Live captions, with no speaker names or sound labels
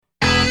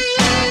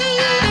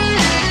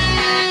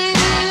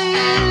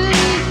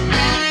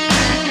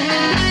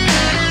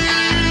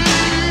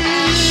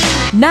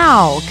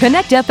Now,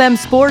 Connect FM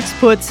Sports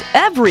puts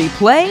every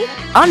play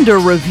under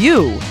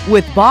review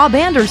with Bob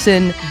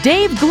Anderson,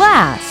 Dave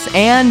Glass,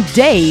 and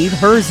Dave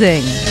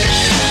Herzing.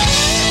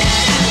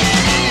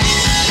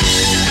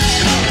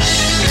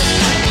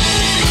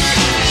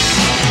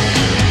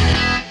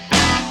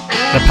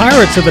 The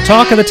Pirates are the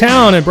talk of the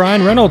town, and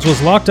Brian Reynolds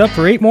was locked up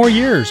for 8 more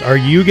years. Are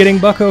you getting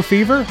Bucco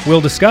fever?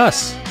 We'll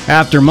discuss.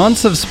 After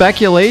months of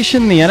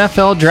speculation, the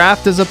NFL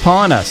draft is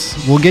upon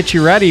us. We'll get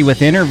you ready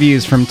with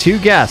interviews from 2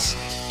 guests,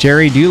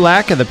 Jerry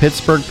Dulac of the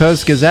Pittsburgh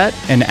Post-Gazette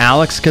and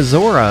Alex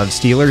Kozora of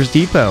Steelers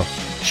Depot.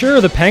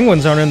 Sure, the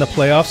Penguins aren't in the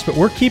playoffs, but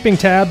we're keeping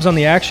tabs on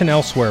the action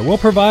elsewhere. We'll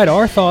provide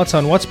our thoughts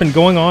on what's been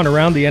going on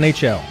around the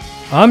NHL.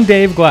 I'm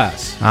Dave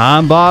Glass.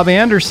 I'm Bob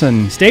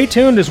Anderson. Stay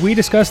tuned as we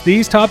discuss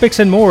these topics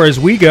and more as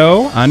we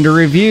go under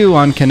review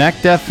on Connect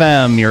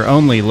FM, your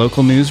only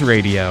local news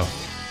radio.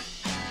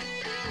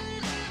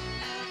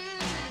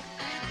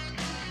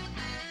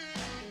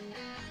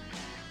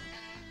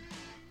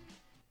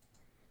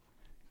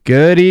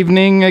 Good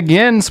evening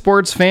again,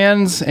 sports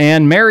fans,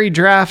 and Merry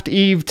Draft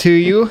Eve to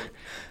you.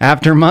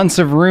 After months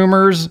of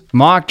rumors,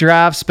 mock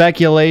draft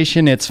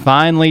speculation, it's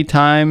finally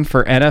time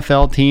for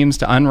NFL teams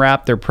to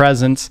unwrap their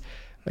presents.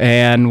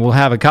 And we'll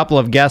have a couple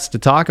of guests to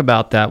talk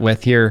about that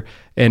with here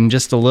in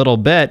just a little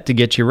bit to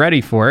get you ready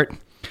for it.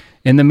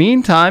 In the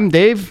meantime,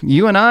 Dave,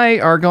 you and I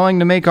are going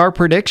to make our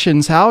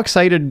predictions. How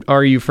excited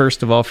are you,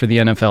 first of all, for the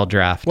NFL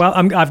draft? Well,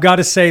 I've got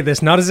to say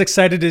this, not as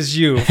excited as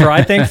you.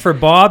 I think for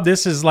Bob,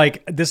 this is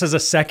a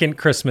second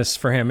Christmas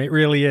for him. It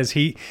really is.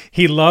 He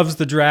loves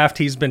the draft.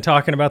 He's been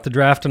talking about the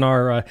draft in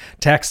our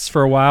texts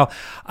for a while.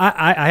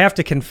 I have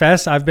to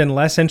confess, I've been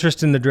less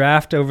interested in the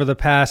draft over the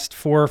past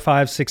 4 or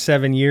 5, 6,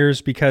 7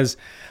 years because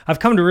I've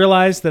come to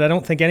realize that I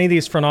don't think any of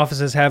these front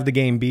offices have the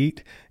game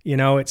beat. You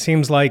know, it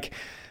seems like,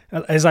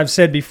 as I've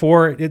said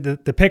before,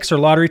 the picks are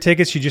lottery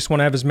tickets. You just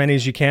want to have as many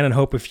as you can and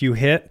hope a few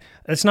hit.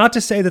 It's not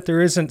to say that there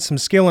isn't some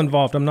skill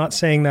involved. I'm not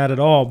saying that at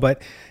all,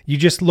 but you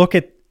just look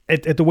at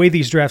the way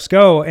these drafts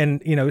go,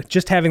 and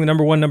just having the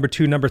number 1, number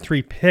 2, number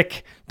 3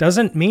 pick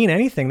doesn't mean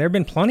anything. There have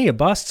been plenty of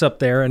busts up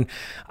there, and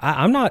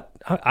I'm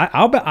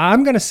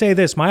going to say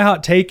this. My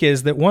hot take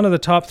is that one of the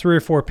top 3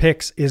 or 4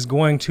 picks is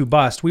going to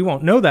bust. We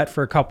won't know that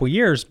for a couple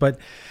years, but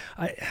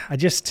I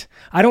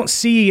don't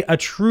see a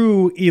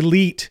true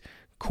elite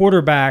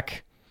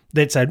quarterback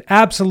that's an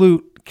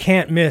absolute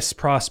can't miss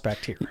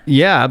prospect here.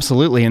 Yeah,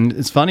 absolutely. And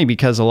it's funny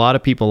because a lot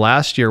of people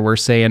last year were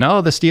saying,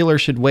 oh, the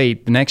Steelers should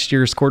wait. The next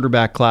year's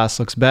quarterback class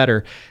looks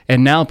better.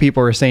 And now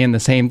people are saying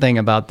the same thing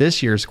about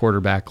this year's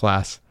quarterback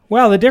class.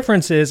 Well, the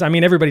difference is,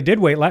 everybody did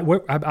wait.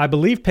 I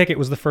believe Pickett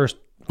was the first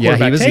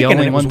quarterback he was taken, the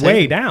only and it one was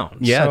way down.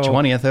 Yeah, so,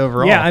 20th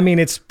overall. Yeah,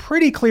 it's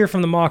pretty clear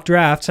from the mock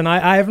drafts, and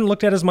I haven't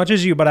looked at as much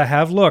as you, but I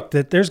have looked,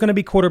 that there's going to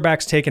be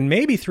quarterbacks taken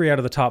maybe 3 out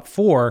of the top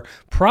 4,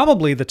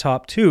 probably the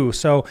top 2.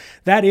 So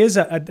that's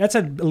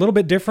a little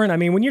bit different.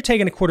 When you're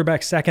taking a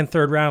quarterback 2nd,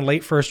 3rd round,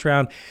 late 1st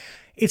round,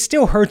 it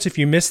still hurts if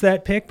you miss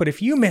that pick, but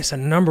if you miss a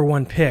number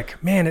 1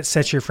 pick, man, it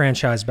sets your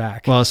franchise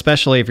back. Well,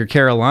 especially if you're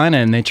Carolina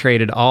and they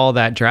traded all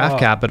that draft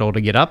capital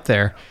to get up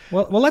there.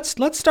 Well, let's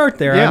start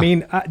there.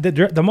 Yeah.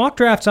 The mock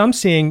drafts I'm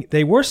seeing,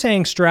 they were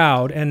saying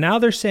Stroud, and now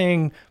they're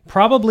saying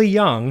probably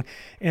Young,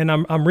 and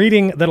I'm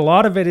reading that a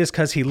lot of it is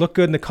because he looked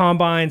good in the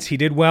combines, he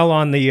did well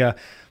on the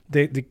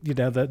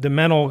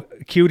mental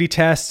acuity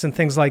tests and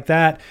things like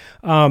that.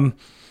 And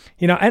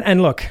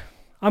look,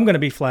 I'm going to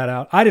be flat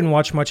out. I didn't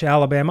watch much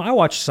Alabama. I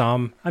watched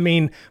some.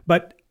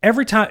 But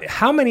every time,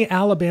 how many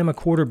Alabama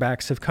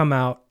quarterbacks have come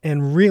out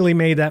and really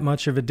made that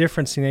much of a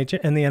difference in the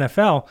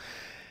NFL?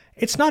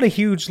 It's not a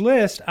huge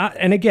list.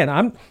 And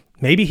again,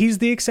 maybe he's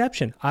the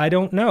exception. I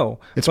don't know.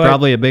 It's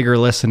probably a bigger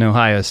list than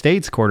Ohio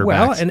State's quarterbacks.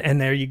 Well,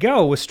 and there you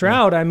go. With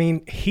Stroud,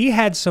 he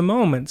had some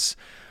moments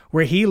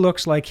where he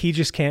looks like he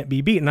just can't be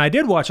beaten. I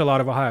did watch a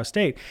lot of Ohio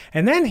State.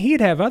 And then he'd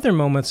have other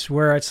moments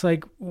where it's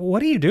like,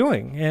 what are you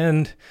doing?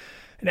 And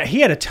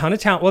he had a ton of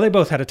talent. Well, they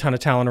both had a ton of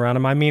talent around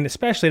him.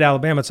 Especially at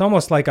Alabama, it's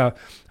almost like a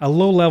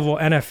low-level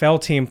NFL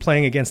team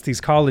playing against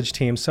these college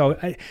teams. So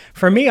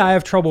for me, I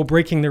have trouble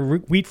breaking the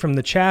wheat from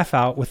the chaff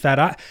out with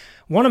that.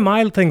 One of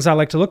my things I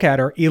like to look at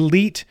are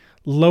elite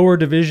lower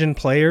division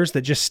players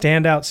that just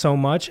stand out so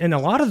much. And a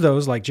lot of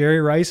those, like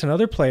Jerry Rice and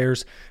other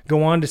players,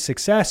 go on to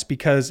success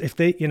because if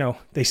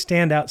they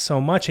stand out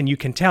so much and you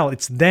can tell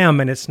it's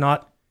them and it's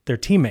not their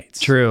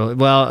teammates. True.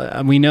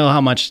 Well, we know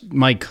how much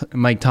Mike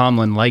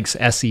Tomlin likes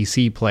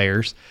SEC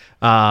players.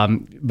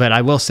 But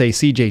I will say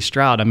C.J.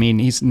 Stroud,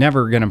 he's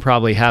never going to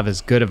probably have as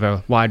good of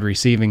a wide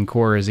receiving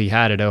core as he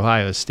had at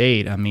Ohio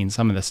State.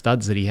 Some of the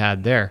studs that he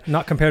had there.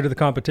 Not compared to the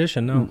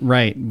competition, no.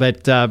 Right.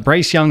 But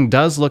Bryce Young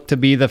does look to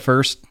be the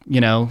first,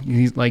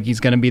 he's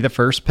going to be the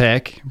first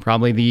pick,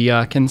 probably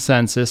the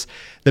consensus.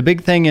 The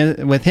big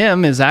thing with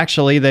him is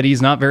actually that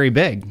he's not very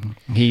big.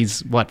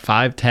 He's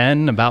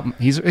 5'10",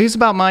 he's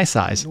about my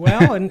size.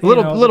 Well, and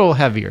little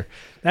heavier.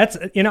 That's,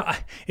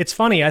 it's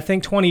funny. I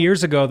think 20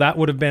 years ago, that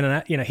would have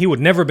been, he would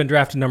never have been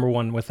drafted number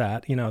 1 with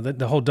that,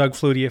 the whole Doug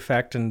Flutie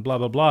effect and blah,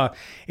 blah, blah.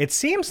 It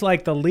seems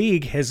like the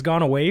league has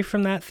gone away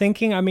from that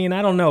thinking. I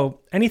don't know,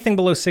 anything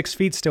below 6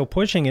 feet still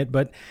pushing it,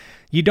 but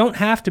You don't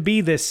have to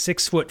be this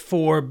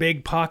 6'4"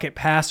 big pocket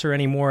passer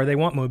anymore. They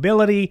want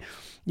mobility,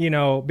 be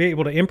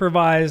able to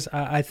improvise.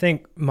 I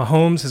think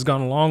Mahomes has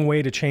gone a long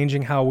way to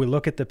changing how we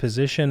look at the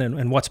position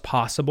and what's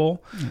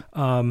possible.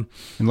 And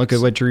look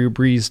at what Drew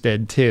Brees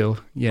did too.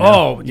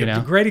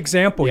 A great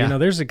example. Yeah.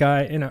 There's a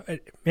guy,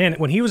 man,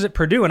 when he was at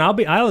Purdue, and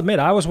I'll admit,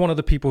 I was one of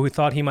the people who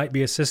thought he might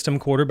be a system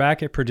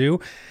quarterback at Purdue,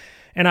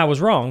 and I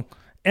was wrong.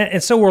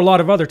 And so were a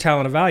lot of other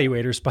talent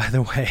evaluators, by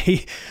the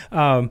way.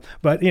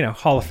 But,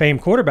 Hall of Fame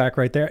quarterback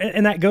right there.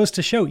 And that goes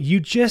to show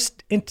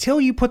until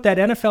you put that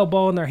NFL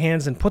ball in their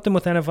hands and put them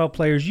with NFL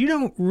players, you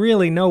don't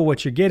really know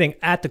what you're getting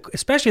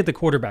especially at the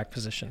quarterback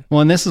position.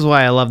 Well, and this is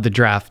why I love the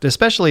draft,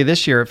 especially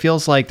this year. It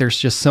feels like there's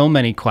just so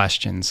many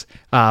questions.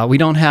 We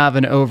don't have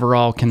an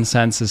overall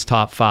consensus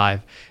top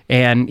 5.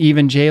 And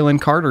even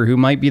Jalen Carter, who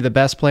might be the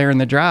best player in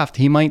the draft,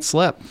 he might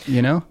slip,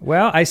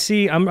 Well, I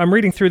see, I'm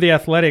reading through the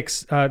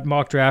Athletics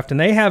mock draft, and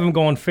they have him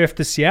going 5th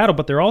to Seattle,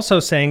 but they're also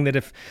saying that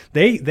if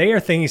they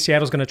are thinking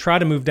Seattle's going to try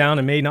to move down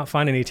and may not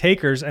find any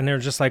takers, and they're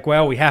just like,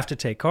 well, we have to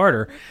take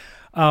Carter.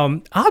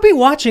 I'll be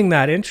watching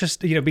that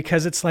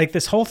because it's like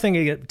this whole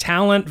thing of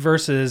talent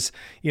versus,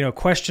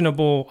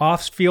 questionable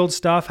off-field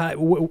stuff. I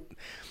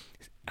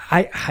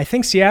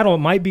think Seattle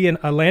might be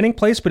a landing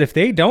place, but if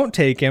they don't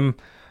take him,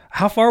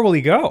 how far will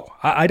he go?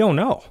 I don't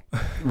know.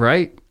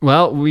 Right.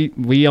 Well,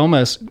 we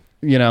almost,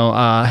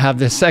 have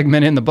this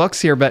segment in the books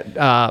here, but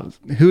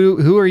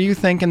who are you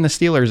thinking the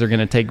Steelers are going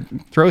to take?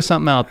 Throw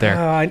something out there.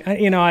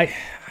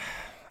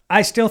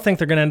 I still think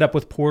they're going to end up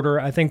with Porter.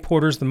 I think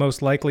Porter's the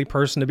most likely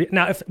person to be.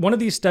 Now, if one of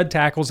these stud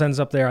tackles ends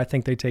up there, I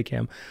think they take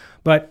him.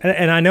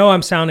 And I know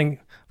I'm sounding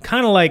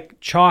kind of like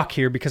chalk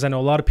here because I know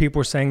a lot of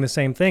people are saying the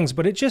same things,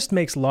 but it just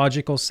makes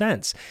logical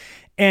sense.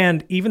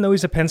 And even though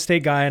he's a Penn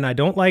State guy, and I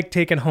don't like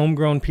taking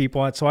homegrown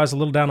people, so I was a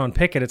little down on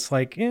Pickett. It's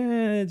like,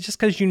 just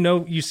because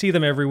you see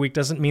them every week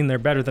doesn't mean they're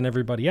better than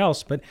everybody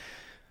else. But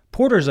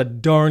Porter's a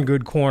darn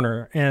good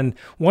corner. And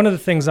one of the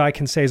things I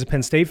can say as a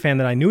Penn State fan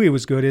that I knew he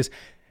was good is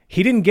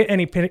he didn't get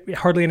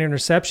hardly any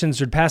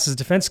interceptions or passes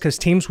defense because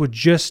teams would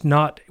just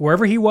not,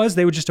 wherever he was,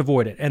 they would just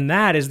avoid it. And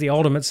that is the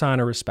ultimate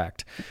sign of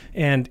respect.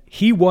 And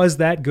he was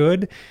that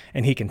good,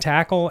 and he can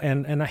tackle,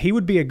 and he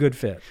would be a good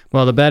fit.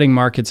 Well, the betting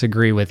markets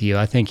agree with you.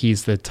 I think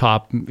he's the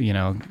top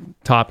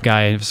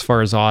guy as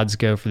far as odds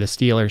go for the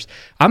Steelers.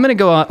 I'm going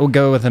to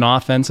go with an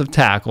offensive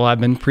tackle.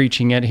 I've been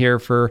preaching it here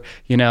for,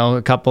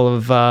 a couple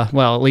of,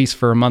 at least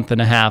for a month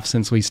and a half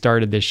since we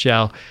started this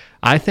show.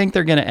 I think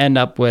they're going to end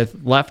up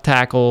with left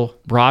tackle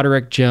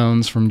Broderick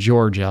Jones from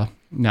Georgia.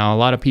 Now, a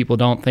lot of people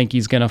don't think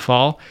he's going to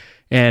fall,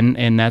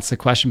 and that's the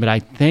question, but I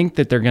think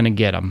that they're going to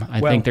get him.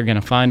 I think they're going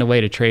to find a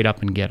way to trade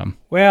up and get him.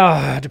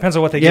 Well, it depends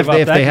on what they give up.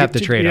 If they have to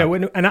trade up.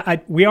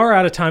 And we are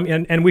out of time,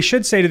 and we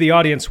should say to the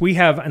audience, we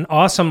have an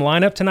awesome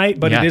lineup tonight,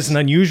 but It is an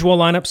unusual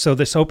lineup, so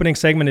this opening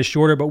segment is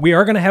shorter, but we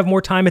are going to have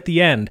more time at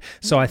the end,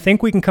 so I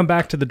think we can come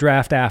back to the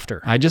draft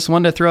after. I just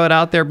wanted to throw it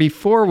out there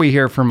before we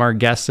hear from our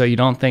guests so you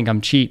don't think I'm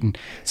cheating.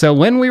 So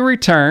when we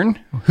return,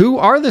 who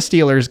are the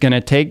Steelers going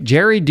to take?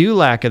 Jerry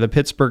Dulac of the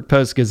Pittsburgh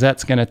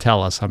Post-Gazette's going to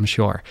tell us, I'm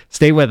sure.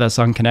 Stay with us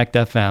on Connect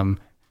FM.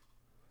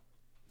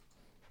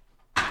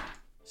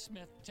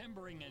 Smith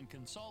Timbering and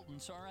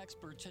Consultants are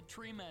experts at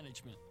tree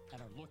management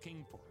and are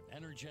looking for an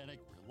energetic,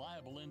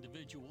 reliable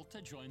individual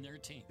to join their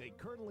team. They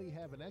currently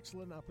have an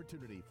excellent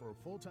opportunity for a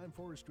full-time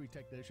forestry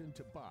technician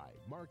to buy,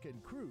 mark,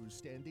 and cruise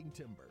standing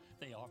timber.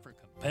 They offer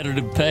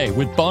competitive pay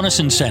with bonus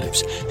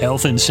incentives,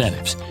 health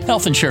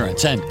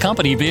insurance, and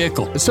company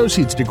vehicle.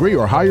 Associate's degree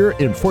or higher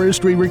in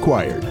forestry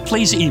required.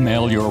 Please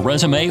email your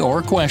resume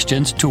or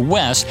questions to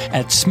Wes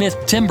at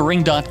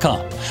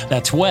smithtimbering.com.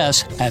 That's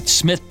Wes at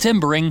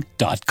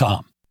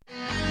smithtimbering.com.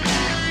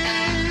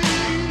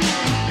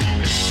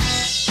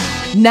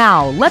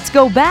 Now, let's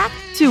go back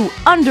to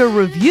Under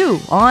Review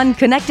on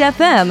Connect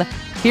FM.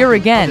 Here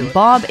again,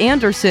 Bob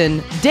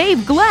Anderson,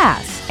 Dave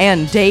Glass,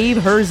 and Dave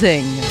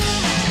Herzing.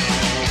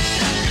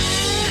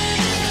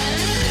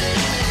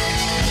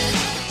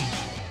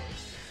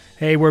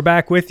 Hey, we're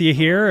back with you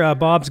here.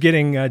 Bob's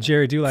getting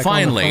Jerry Dulac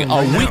Finally, on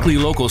the phone a weekly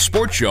local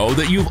sports show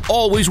that you've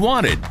always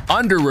wanted.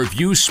 Under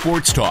Review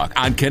Sports Talk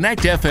on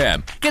Connect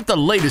FM. Get the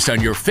latest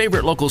on your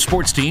favorite local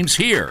sports teams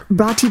here.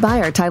 Brought to you by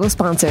our title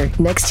sponsor.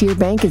 Next Tier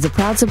Bank is a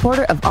proud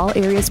supporter of all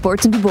area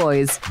sports in Du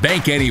Bois.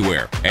 Bank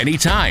anywhere,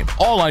 anytime,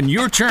 all on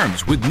your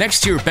terms with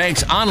Next Tier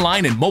Bank's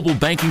online and mobile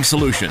banking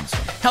solutions.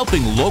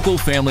 Helping local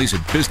families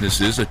and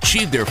businesses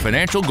achieve their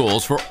financial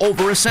goals for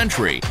over a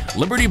century.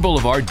 Liberty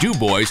Boulevard, Du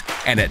Bois,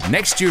 and at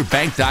nexttierbank.com.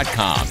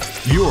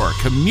 Your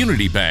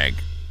community bank.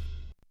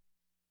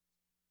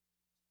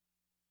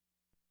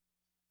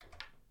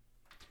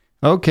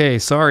 Okay,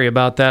 sorry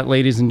about that,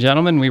 ladies and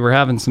gentlemen. We were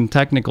having some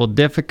technical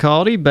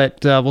difficulty, but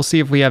we'll see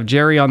if we have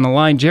Jerry on the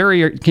line.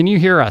 Jerry, can you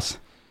hear us?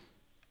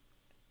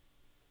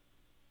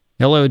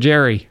 Hello,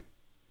 Jerry.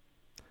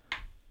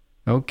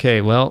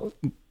 Okay, well,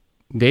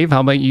 Dave, how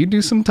about you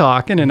do some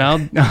talking, and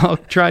I'll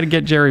try to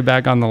get Jerry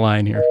back on the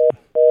line here.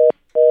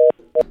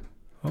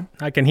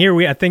 I can hear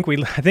I think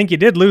you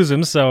did lose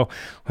him, so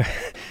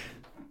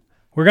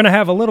We're going to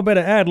have a little bit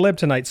of ad lib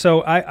tonight.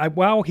 So I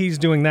while he's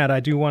doing that, I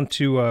do want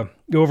to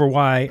go over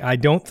why I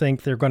don't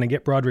think they're going to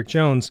get Broderick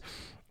Jones.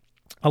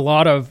 A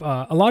lot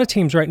of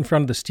teams right in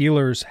front of the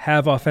Steelers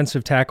have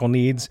offensive tackle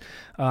needs.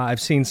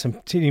 I've seen some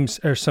teams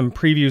or some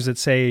previews that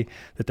say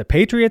that the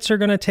Patriots are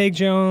going to take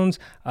Jones.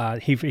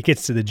 If it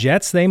gets to the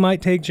Jets, they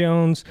might take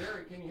Jones.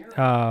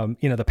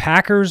 The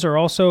Packers are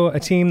also a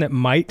team that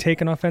might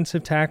take an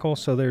offensive tackle.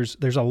 So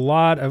there's a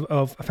lot of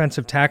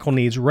offensive tackle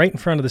needs right in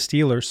front of the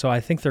Steelers. So I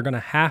think they're going to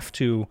have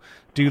to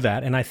do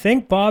that. And I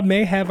think Bob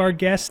may have our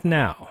guest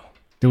now.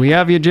 Do we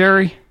have you,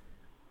 Jerry?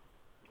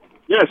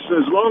 Yes,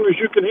 as long as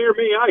you can hear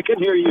me, I can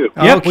hear you.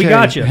 Yep, okay. We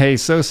got you. Hey,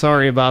 so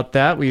sorry about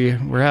that.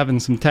 We're having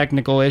some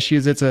technical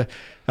issues. It's a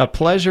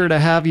pleasure to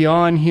have you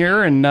on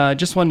here. And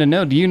just wanted to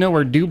know, do you know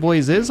where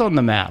DuBois is on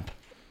the map?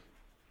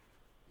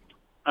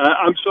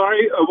 I'm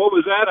sorry, what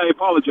was that? I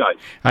apologize.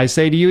 I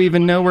say, do you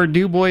even know where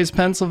DuBois,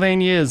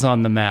 Pennsylvania is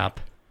on the map?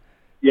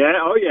 Yeah,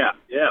 yeah.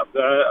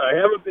 I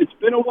haven't. It's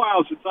been a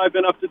while since I've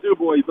been up to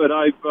DuBois, but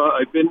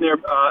I've been there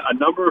a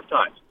number of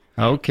times.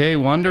 Okay,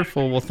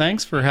 wonderful. Well,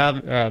 thanks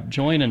for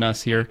joining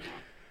us here.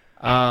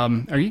 Are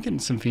you getting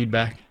some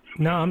feedback?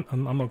 No,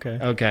 I'm okay.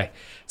 Okay.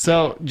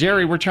 So,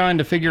 Jerry, we're trying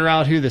to figure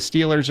out who the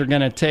Steelers are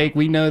going to take.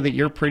 We know that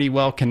you're pretty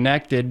well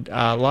connected.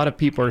 A lot of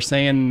people are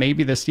saying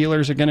maybe the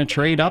Steelers are going to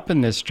trade up in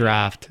this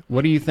draft.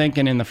 What are you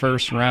thinking in the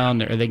first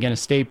round? Are they going to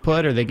stay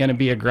put? Or are they going to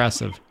be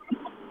aggressive?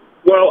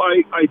 Well,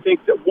 I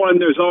think that, one,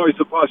 there's always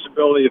the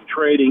possibility of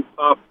trading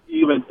up,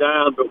 even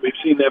down, but we've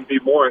seen them be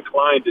more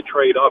inclined to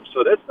trade up,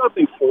 so that's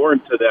nothing foreign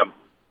to them.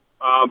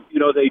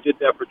 They did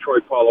that for Troy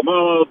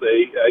Polamalu.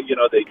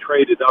 They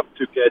traded up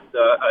to get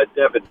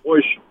Devin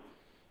Bush.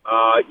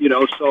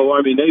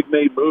 They've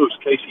made moves.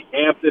 Casey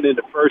Hampton in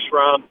the first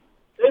round.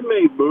 They've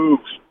made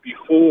moves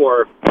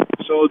before,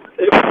 so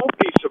it won't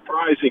be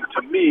surprising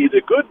to me.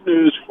 The good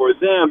news for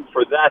them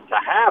for that to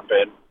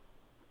happen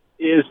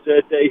is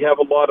that they have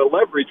a lot of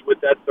leverage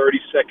with that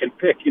 32nd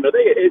pick.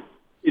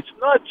 It's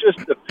not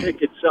just the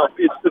pick itself.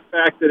 It's the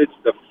fact that it's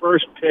the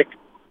first pick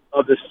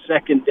of the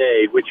second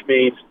day, which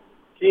means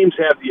teams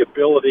have the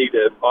ability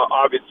to,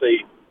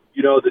 obviously,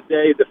 the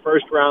day the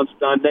first round's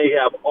done, they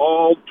have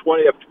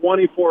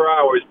 24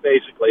 hours,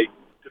 basically,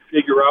 to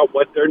figure out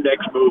what their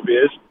next move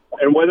is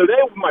and whether they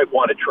might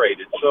want to trade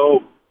it.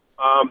 So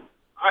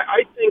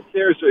I think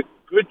there's a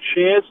good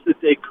chance that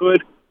they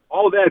could.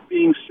 All that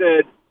being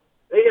said,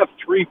 they have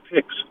 3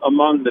 picks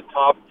among the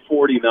top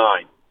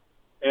 49.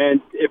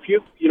 And if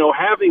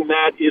having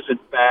that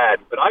isn't bad,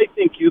 but I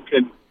think you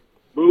can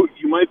move,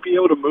 you might be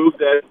able to move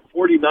that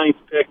 49th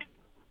pick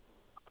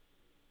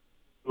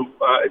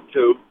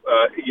to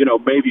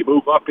maybe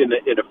move up in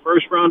the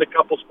first round a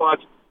couple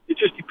spots. It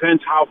just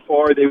depends how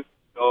far they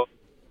go.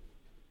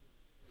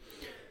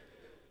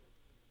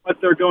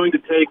 What they're going to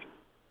take,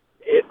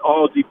 it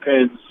all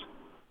depends.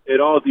 It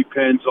all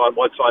depends on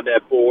what's on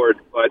that board.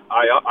 But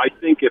I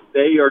think if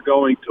they are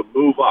going to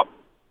move up,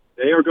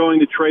 they are going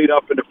to trade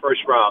up in the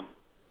first round.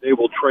 They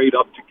will trade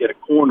up to get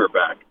a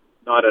cornerback,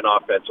 not an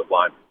offensive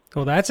lineman.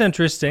 Well, that's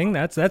interesting.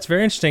 That's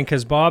very interesting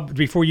because Bob,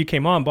 before you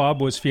came on,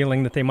 Bob was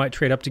feeling that they might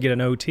trade up to get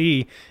an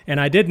OT. And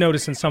I did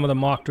notice in some of the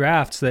mock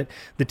drafts that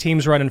the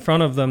teams right in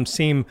front of them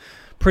seem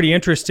pretty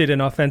interested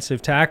in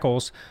offensive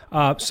tackles.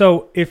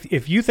 So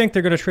if you think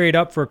they're going to trade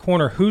up for a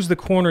corner, who's the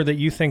corner that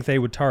you think they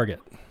would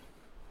target?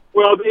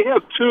 Well, they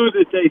have 2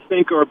 that they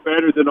think are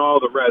better than all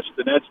the rest,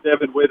 and that's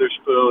Devin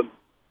Witherspoon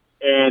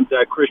and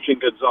Christian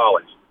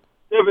Gonzalez.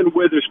 Devin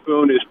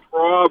Witherspoon is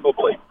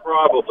probably,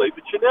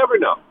 but you never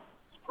know.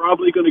 He's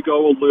probably going to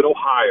go a little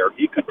higher.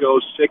 He could go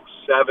 6,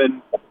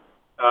 7,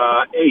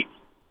 8,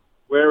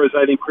 whereas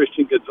I think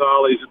Christian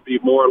Gonzalez would be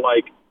more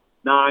like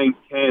 9,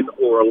 10,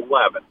 or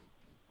 11.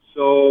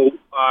 So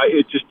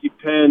it just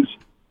depends.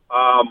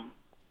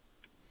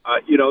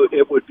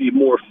 It would be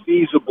more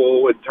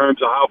feasible in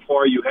terms of how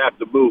far you have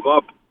to move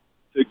up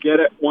to get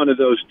at one of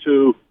those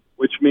 2,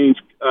 which means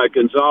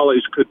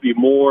Gonzalez could be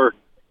more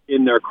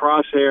in their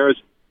crosshairs.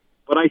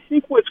 But I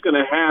think what's going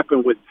to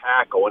happen with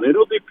tackle, and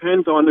it'll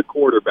depend on the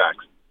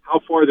quarterbacks, how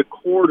far the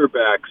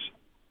quarterbacks,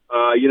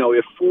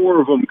 if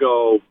 4 of them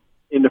go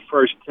in the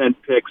first 10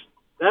 picks,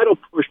 that'll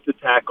push the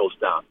tackles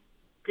down.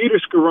 Peter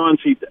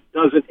Skoronski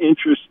doesn't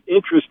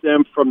interest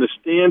them from the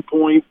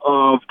standpoint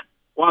of,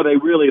 while they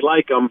really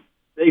like him,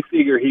 they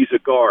figure he's a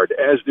guard,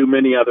 as do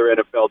many other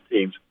NFL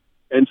teams.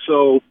 And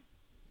so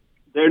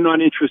they're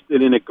not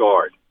interested in a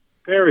guard.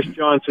 Paris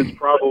Johnson's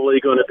probably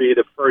going to be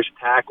the first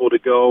tackle to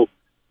go.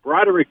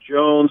 Broderick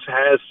Jones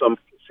has some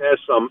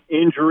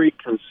injury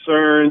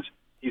concerns.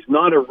 He's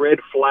not a red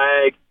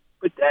flag,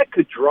 but that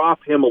could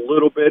drop him a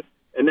little bit,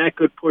 and that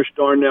could push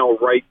Darnell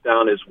Wright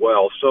down as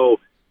well. So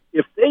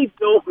if they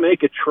don't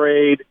make a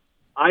trade,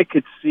 I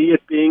could see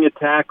it being a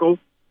tackle.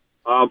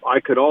 I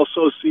could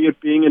also see it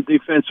being a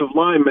defensive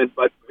lineman,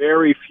 but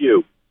very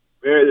few.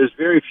 There's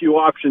very few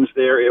options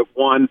there. If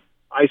one,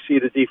 I see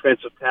the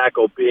defensive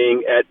tackle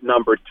being at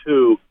number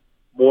 2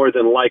 more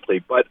than likely.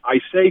 But I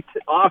say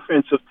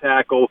offensive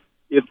tackle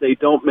if they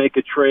don't make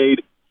a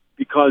trade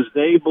because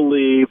they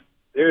believe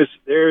there's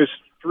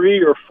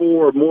 3 or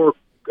 4 more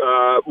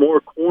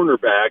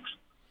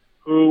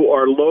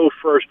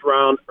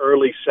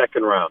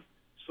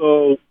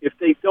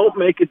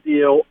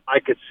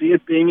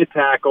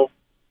tackle.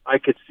 I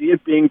could see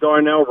it being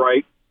Darnell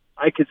Wright.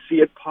 I could see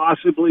it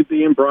possibly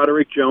being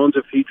Broderick Jones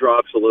if he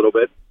drops a little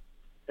bit.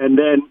 And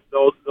then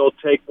they'll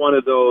take one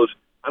of those,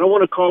 I don't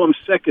want to call them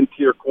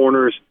second-tier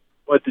corners,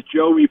 but the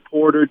Joey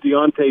Porter,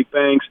 Deonte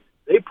Banks,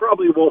 they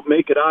probably won't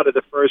make it out of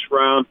the first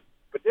round.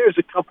 But there's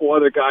a couple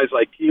other guys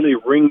like Keely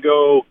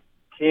Ringo,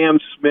 Cam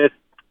Smith,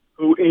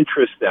 who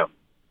interest them,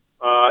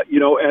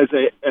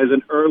 as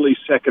an early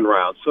second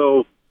round.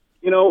 So,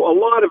 a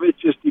lot of it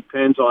just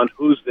depends on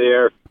who's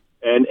there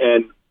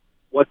and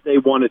what they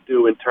want to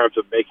do in terms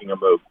of making a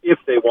move, if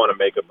they want to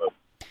make a move.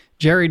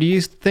 Jerry, do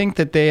you think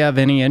that they have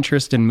any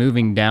interest in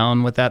moving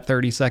down with that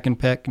 32nd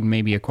pick and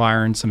maybe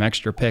acquiring some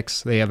extra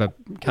picks? They have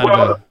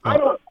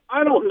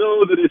I don't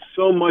know that it's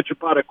so much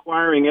about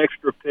acquiring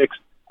extra picks.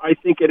 I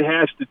think it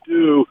has to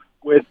do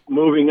with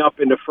moving up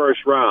in the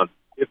first round.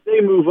 If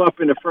they move up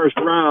in the first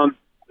round,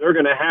 they're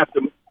going to have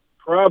to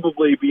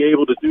probably be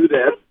able to do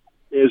that,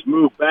 is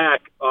move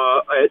back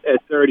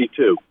at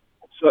 32.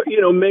 So,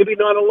 maybe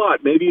not a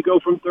lot. Maybe you go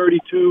from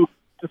 32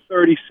 to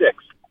 36.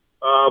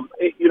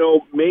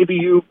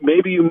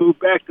 Maybe you move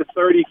back to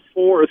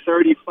 34 or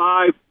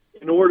 35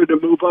 in order to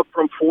move up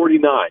from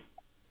 49.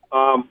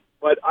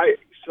 But I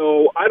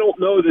don't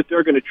know that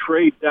they're going to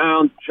trade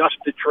down just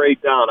to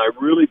trade down. I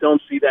really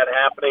don't see that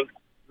happening.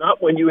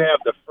 Not when you have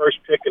the first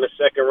pick in the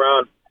second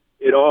round.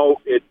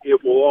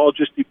 It will all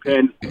just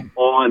depend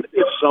on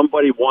if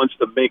somebody wants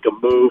to make a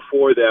move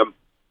for them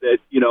that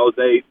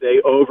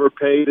they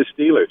overpay the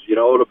Steelers.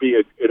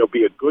 It'll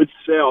be a good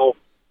sell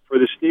for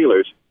the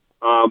Steelers.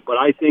 But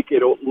I think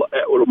it'll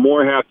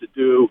more have to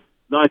do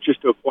not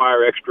just to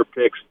acquire extra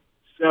picks.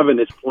 7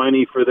 is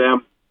plenty for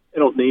them. They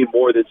don't need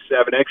more than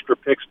 7 extra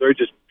picks. They're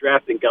just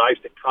drafting guys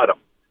to cut them.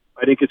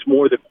 I think it's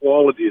more the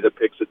quality of the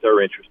picks that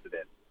they're interested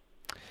in.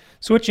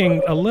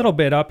 Switching a little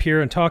bit up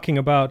here and talking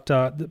about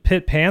the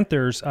Pitt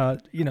Panthers,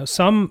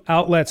 some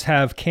outlets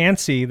have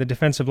Cansey, the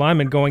defensive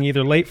lineman, going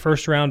either late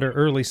first round or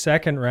early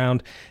second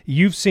round.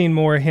 You've seen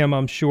more of him,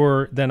 I'm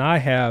sure, than I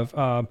have.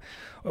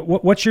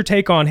 What's your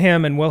take on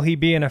him, and will he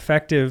be an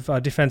effective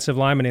defensive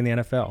lineman in the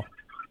NFL?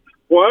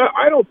 Well,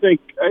 I don't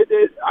think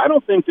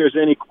there's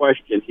any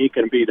question he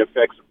can be an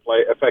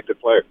effective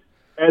player.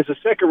 As a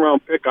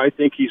second-round pick, I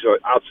think he's an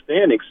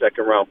outstanding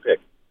second-round pick.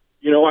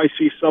 I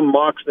see some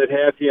mocks that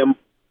have him,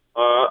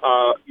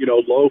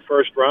 low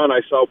first round.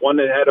 I saw one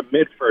that had a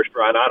mid-first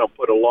round. I don't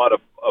put a lot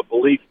of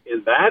belief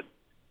in that,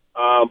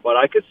 but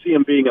I could see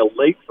him being a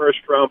late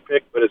first-round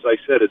pick. But as I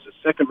said, as a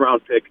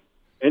second-round pick,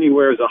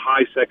 anywhere as a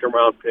high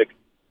second-round pick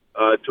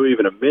to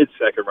even a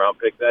mid-second-round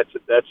pick, that's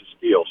a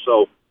steal.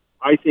 So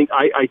I think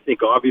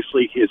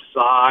obviously his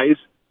size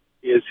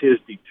is his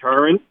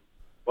deterrent.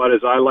 But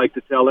as I like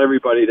to tell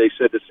everybody, they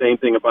said the same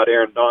thing about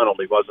Aaron Donald.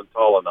 He wasn't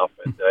tall enough,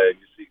 and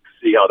you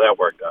see how that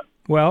worked out.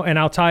 Well, and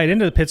I'll tie it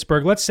into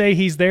Pittsburgh. Let's say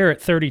he's there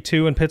at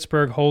 32 and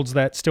Pittsburgh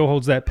still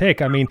holds that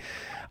pick. I mean,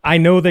 I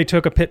know they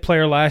took a Pitt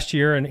player last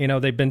year,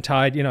 and they've been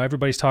tied.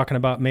 Everybody's talking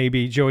about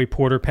maybe Joey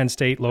Porter, Penn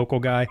State local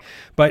guy.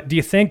 But do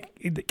you think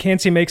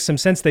Cansey makes some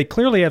sense? They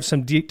clearly have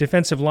some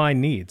defensive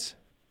line needs.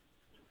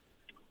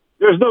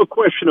 There's no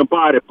question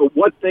about it, but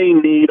what they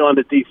need on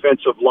the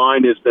defensive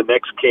line is the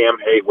next Cam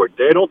Hayward.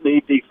 They don't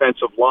need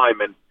defensive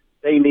linemen.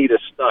 They need a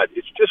stud.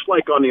 It's just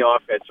like on the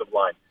offensive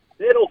line.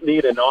 They don't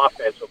need an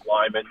offensive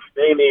lineman.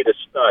 They need a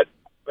stud.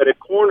 But at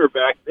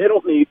cornerback, they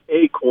don't need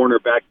a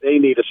cornerback. They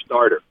need a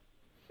starter.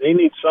 They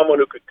need someone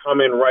who could come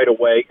in right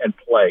away and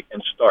play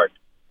and start.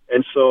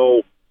 And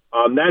so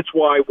that's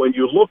why when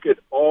you look at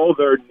all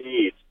their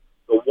needs,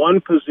 the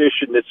one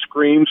position that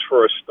screams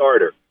for a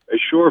starter, a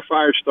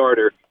surefire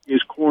starter,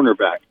 is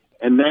cornerback.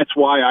 And that's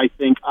why I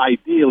think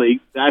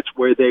ideally that's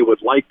where they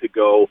would like to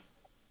go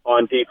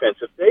on defense.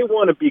 If they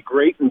want to be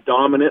great and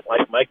dominant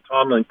like Mike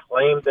Tomlin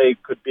claimed they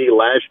could be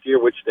last year,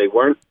 which they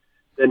weren't,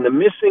 then the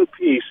missing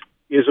piece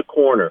is a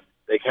corner.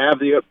 They have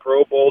the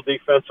Pro Bowl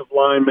defensive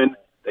lineman.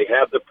 They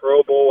have the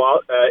Pro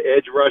Bowl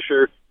edge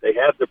rusher. They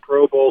have the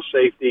Pro Bowl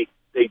safety.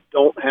 They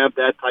don't have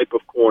that type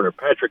of corner.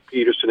 Patrick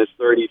Peterson is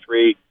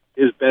 33.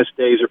 His best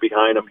days are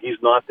behind him.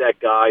 He's not that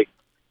guy.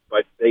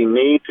 But they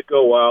need to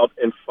go out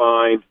and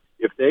find,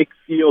 if they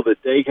feel that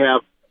they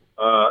have,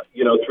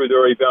 through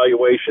their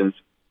evaluations,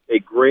 a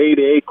grade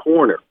A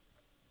corner,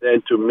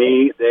 then to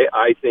me,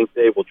 I think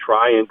they will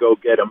try and go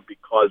get him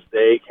because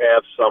they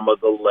have some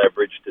of the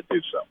leverage to do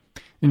so.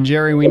 And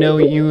Jerry, we know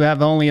you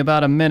have only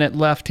about a minute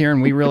left here,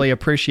 and we really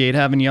appreciate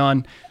having you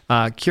on.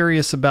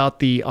 Curious about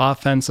the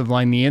offensive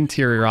line, the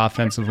interior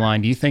offensive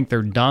line. Do you think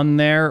they're done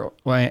there?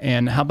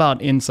 And how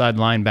about inside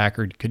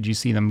linebacker? Could you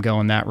see them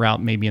going that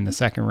route maybe in the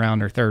second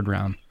round or third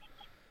round?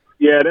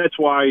 Yeah, that's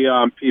why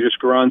Peter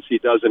Skoronski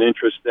doesn't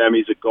interest them.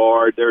 He's a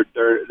guard. They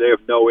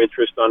have no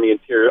interest on the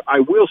interior. I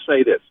will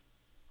say this.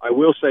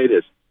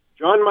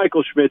 John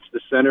Michael Schmitz, the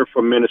center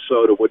from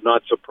Minnesota, would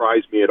not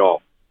surprise me at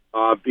all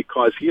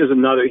because he's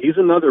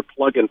another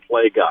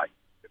plug-and-play guy.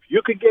 If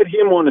you could get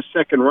him on a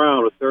second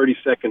round, a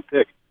 32nd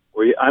pick,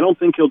 I don't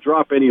think he'll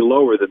drop any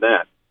lower than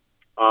that.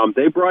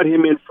 They brought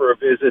him in for a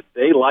visit.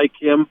 They like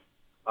him.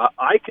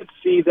 I could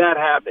see that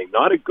happening.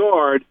 Not a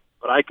guard,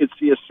 but I could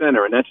see a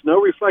center, and that's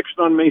no reflection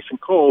on Mason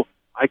Cole.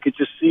 I could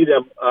just see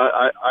them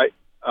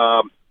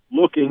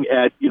looking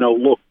at,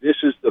 look, this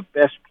is the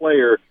best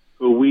player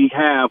who we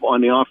have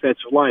on the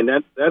offensive line.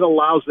 That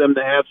allows them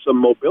to have some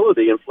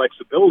mobility and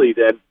flexibility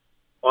then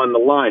on the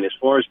line. As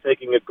far as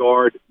taking a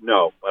guard,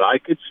 no. But I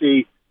could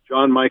see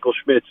John Michael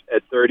Schmitz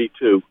at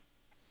 32,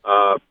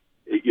 for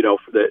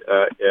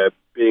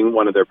being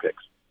one of their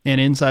picks. An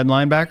inside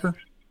linebacker?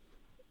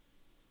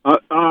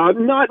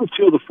 Not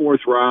until the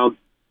fourth round.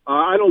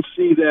 I don't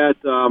see that.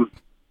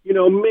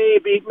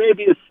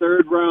 Maybe a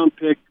third-round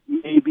pick,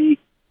 maybe.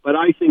 But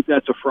I think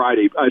that's a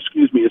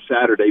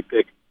Saturday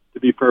pick, to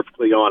be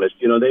perfectly honest.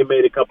 They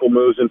made a couple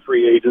moves in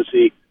free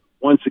agency,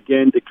 once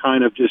again, to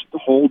kind of just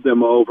hold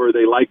them over.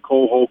 They like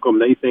Cole Holcomb.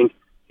 They think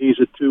he's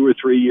a 2 or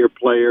 3 year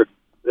player.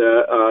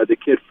 The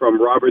kid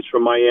from Roberts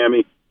from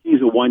Miami,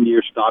 he's a 1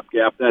 year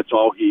stopgap. That's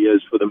all he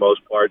is for the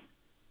most part.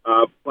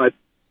 But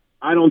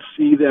I don't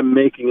see them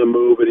making a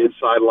move at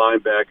inside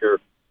linebacker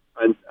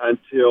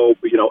until,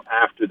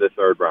 after the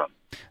third round.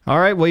 All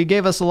right. Well, you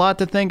gave us a lot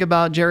to think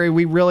about, Jerry.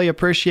 We really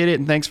appreciate it,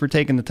 and thanks for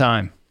taking the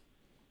time.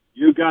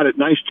 You got it.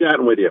 Nice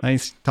chatting with you.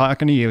 Nice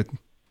talking to you.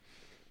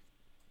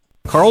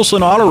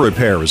 Carlson Auto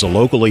Repair is a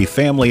locally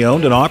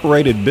family-owned and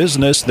operated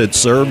business that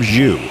serves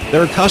you,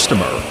 their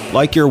customer,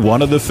 like you're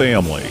one of the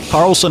family.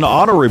 Carlson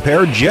Auto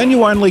Repair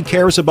genuinely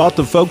cares about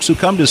the folks who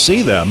come to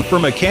see them for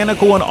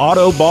mechanical and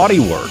auto body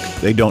work.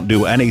 They don't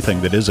do anything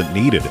that isn't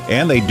needed,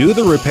 and they do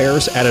the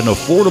repairs at an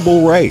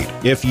affordable rate.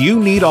 If you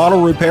need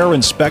auto repair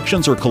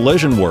inspections or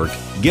collision work,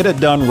 get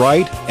it done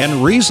right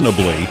and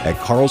reasonably at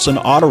Carlson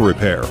Auto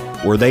Repair,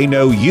 where they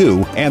know you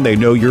and they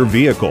know your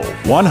vehicle.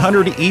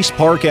 100 East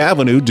Park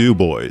Avenue,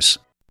 DuBois.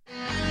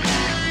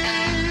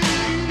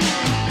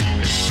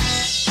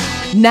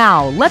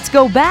 Now, let's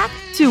go back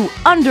to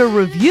Under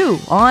Review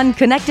on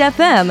Connect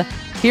FM.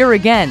 Here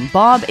again,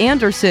 Bob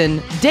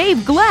Anderson,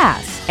 Dave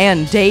Glass,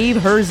 and Dave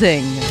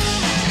Herzing.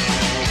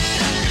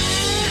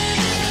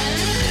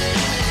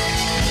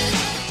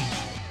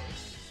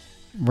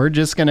 We're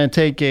just going to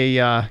take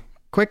a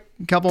quick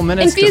couple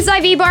minutes. Infused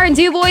IV Bar in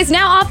DuBois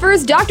now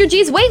offers Dr.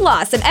 G's Weight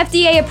Loss, an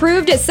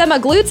FDA-approved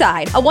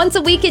semaglutide, a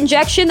once-a-week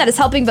injection that is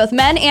helping both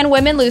men and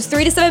women lose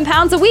 3 to 7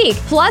 pounds a week.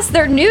 Plus,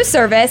 their new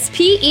service,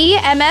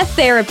 PEMF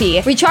Therapy.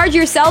 Recharge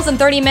your cells in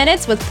 30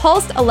 minutes with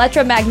pulsed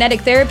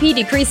electromagnetic therapy,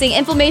 decreasing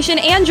inflammation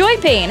and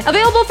joint pain.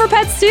 Available for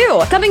pets,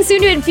 too. Coming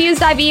soon to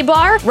Infused IV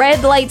Bar,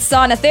 red light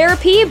sauna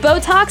therapy,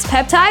 Botox,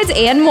 peptides,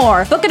 and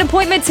more. Book an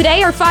appointment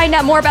today or find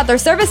out more about their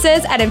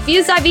services at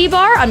Infused IV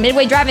Bar on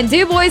Midway Drive in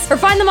DuBois, or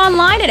find them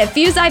online at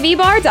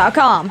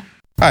InfusedIVBar.com.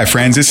 Hi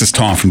friends, this is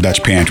Tom from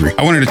Dutch Pantry.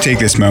 I wanted to take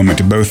this moment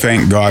to both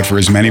thank God for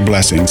his many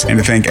blessings and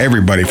to thank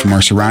everybody from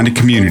our surrounding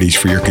communities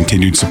for your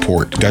continued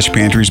support. Dutch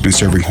Pantry has been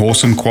serving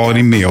wholesome,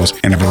 quality meals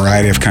and a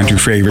variety of country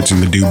favorites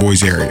in the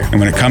DuBois area. And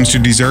when it comes to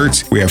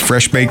desserts, we have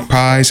fresh baked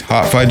pies,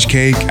 hot fudge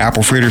cake,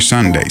 apple fritter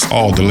sundaes,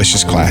 all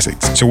delicious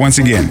classics. So once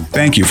again,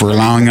 thank you for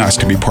allowing us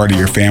to be part of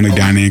your family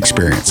dining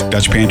experience.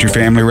 Dutch Pantry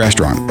Family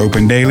Restaurant,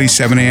 open daily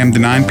 7 a.m. to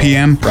 9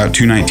 p.m., Route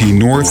 219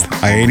 North,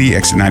 I-80,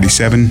 exit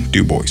 97,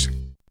 DuBois.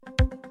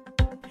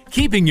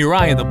 Keeping your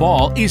eye on the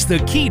ball is the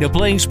key to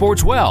playing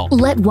sports well.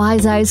 Let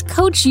Wise Eyes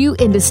coach you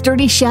into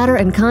sturdy shatter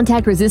and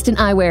contact-resistant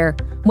eyewear.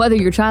 Whether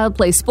your child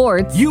plays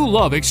sports, you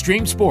love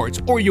extreme sports,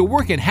 or you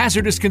work in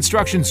hazardous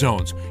construction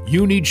zones,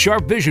 you need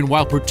sharp vision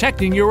while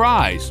protecting your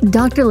eyes.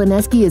 Dr.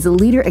 Lineski is a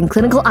leader in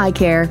clinical eye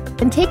care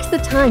and takes the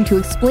time to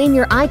explain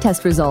your eye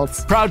test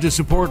results. Proud to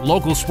support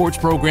local sports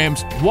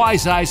programs,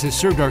 Wise Eyes has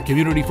served our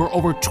community for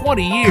over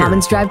 20 years.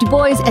 Commons Drive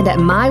DuBois and at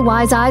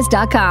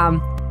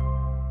mywiseeyes.com.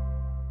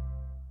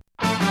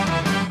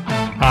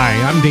 Hi,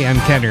 I'm Dan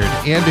Kennard,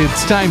 and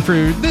it's time for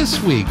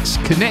this week's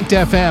Connect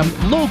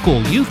FM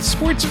Local Youth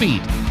Sports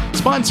Beat,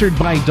 sponsored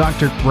by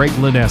Dr. Greg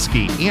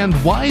Lineski and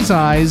Wise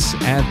Eyes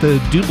at the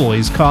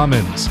DuBois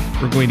Commons.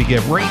 We're going to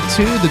get right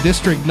to the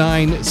District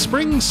 9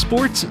 Spring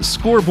Sports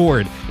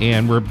Scoreboard,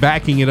 and we're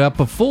backing it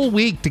up a full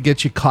week to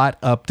get you caught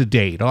up to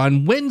date.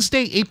 On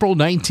Wednesday, April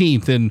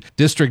 19th, in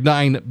District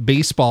 9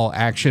 baseball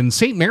action,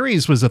 St.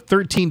 Mary's was a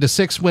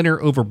 13-6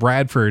 winner over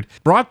Bradford.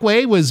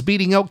 Brockway was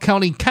beating Elk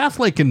County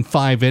Catholic in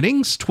 5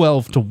 innings,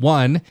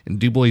 12-1, and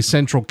DuBois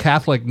Central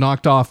Catholic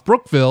knocked off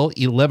Brookville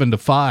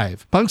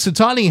 11-5.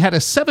 Punxsutawney had a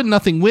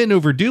 7-0 win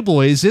over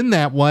DuBois. In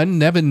that one,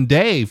 Nevin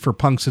Day for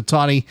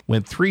Punxsutawney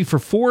went 3 for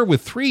 4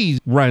 with 3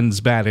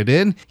 runs batted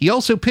in. He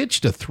also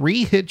pitched a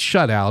 3-hit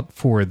shutout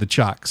for the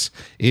Chucks.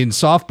 In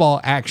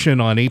softball action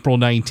on April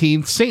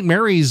 19th, St.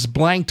 Mary's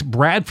blanked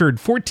Bradford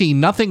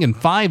 14-0 in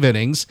 5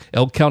 innings.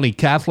 Elk County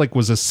Catholic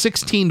was a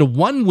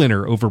 16-1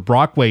 winner over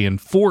Brockway in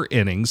 4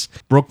 innings.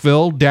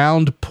 Brookville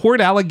downed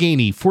Port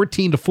Allegheny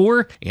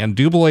 14-4, and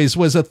DuBois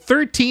was a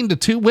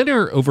 13-2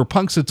 winner over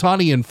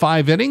Punxsutawney in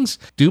 5 innings.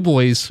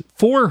 DuBois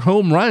 4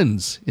 home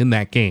runs in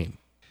that game.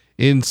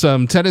 In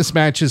some tennis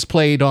matches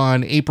played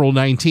on April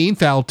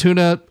 19th,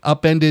 Altoona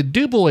upended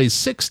DuBois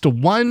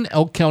 6-1.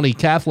 Elk County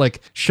Catholic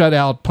shut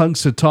out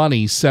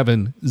Punxsutawney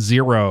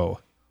 7-0.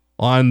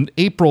 On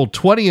April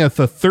 20th,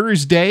 a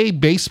Thursday,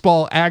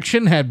 baseball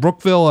action had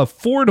Brookville a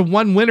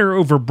 4-1 winner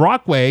over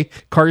Brockway.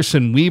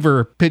 Carson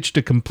Weaver pitched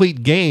a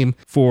complete game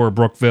for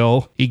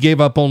Brookville. He gave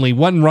up only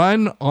 1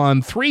 run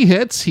on 3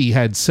 hits. He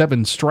had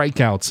 7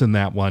 strikeouts in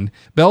that one.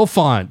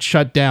 Bellefonte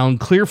shut down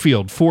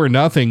Clearfield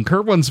 4-0.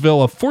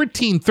 Curwensville a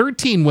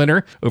 14-13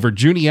 winner over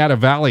Juniata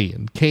Valley.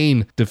 And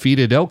Kane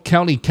defeated Elk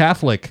County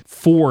Catholic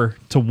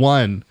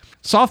 4-1.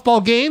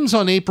 Softball games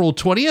on April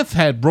 20th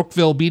had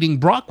Brookville beating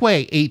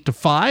Brockway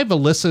 8-5.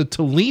 Alyssa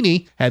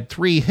Tolini had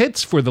 3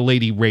 hits for the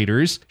Lady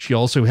Raiders. She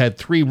also had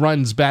 3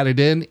 runs batted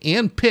in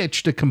and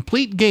pitched a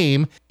complete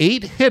game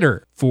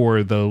 8-hitter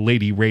for the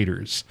Lady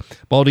Raiders.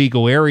 Bald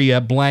Eagle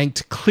area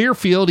blanked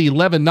Clearfield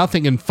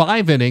 11-0 in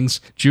 5 innings.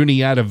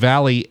 Juniata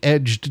Valley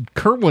edged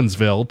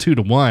Curwensville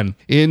 2-1.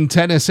 In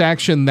tennis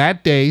action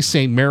that day,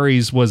 St.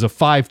 Mary's was a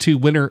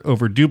 5-2 winner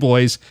over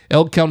DuBois.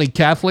 Elk County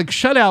Catholic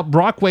shut out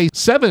Brockway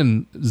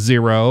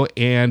 7-0,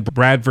 and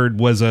Bradford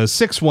was a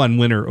 6-1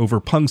 winner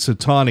over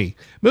Punxsutawney.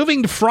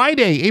 Moving to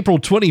Friday, April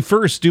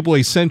 21st,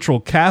 DuBois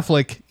Central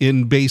Catholic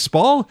in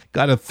baseball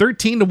got a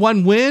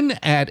 13-1 win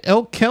at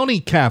Elk County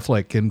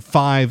Catholic in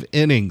 5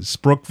 innings.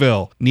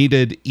 Brookville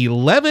needed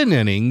 11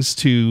 innings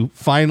to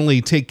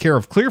finally take care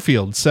of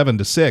Clearfield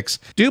 7-6.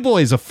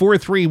 DuBois a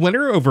 4-3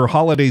 winner over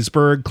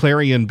Hollidaysburg.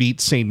 Clarion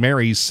beat St.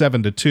 Mary's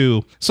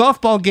 7-2.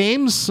 Softball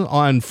games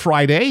on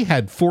Friday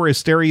had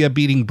Forest area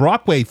beating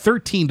Brockway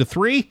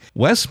 13-3.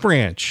 West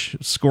Branch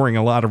scoring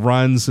a lot of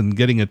runs and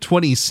getting a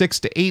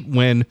 26-8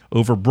 win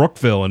over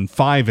Brookville in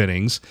 5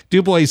 innings.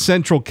 DuBois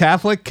Central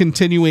Catholic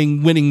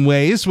continuing winning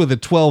ways with a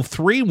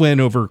 12-3 win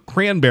over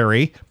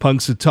Cranberry.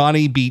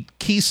 Punxsutawney beat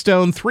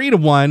Keystone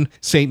 3-1.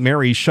 St.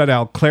 Mary's shut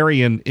out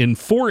Clarion in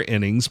 4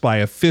 innings by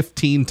a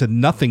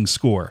 15-0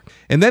 score.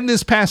 And then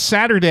this past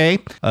Saturday,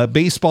 a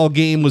baseball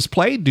game was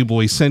played.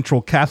 DuBois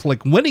Central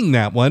Catholic winning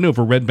that one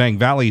over Red Bank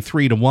Valley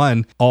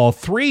 3-1. All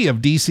 3 of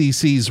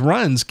DCC's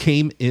runs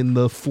came in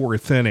the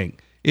 4th inning.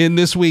 In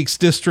this week's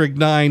District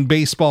 9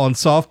 baseball and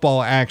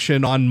softball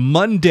action on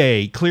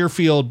Monday,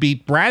 Clearfield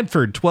beat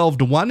Bradford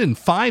 12-1 in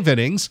 5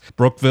 innings.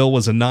 Brookville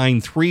was a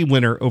 9-3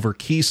 winner over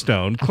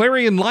Keystone.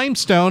 Clarion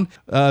Limestone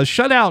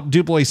shut out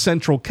DuBois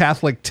Central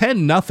Catholic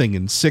 10-0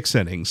 in 6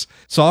 innings.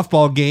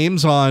 Softball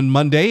games on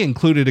Monday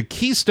included a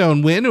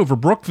Keystone win over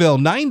Brookville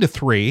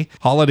 9-3,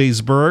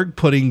 Hollidaysburg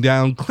putting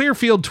down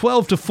Clearfield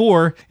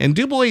 12-4, and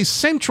DuBois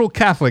Central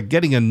Catholic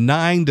getting a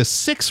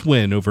 9-6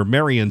 win over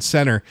Marion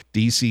Center.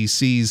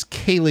 DCC's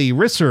Kaylee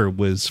Risser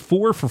was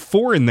 4 for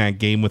 4 in that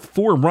game with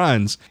 4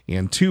 runs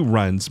and 2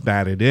 runs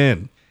batted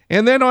in.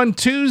 And then on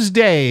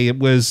Tuesday, it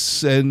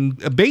was in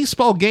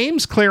baseball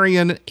games.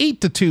 Clarion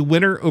 8-2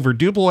 winner over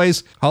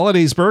DuBois.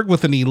 Hollidaysburg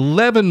with an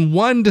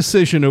 11-1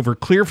 decision over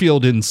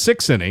Clearfield in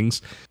 6 innings.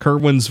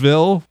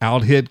 Curwensville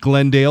out-hit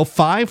Glendale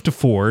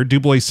 5-4.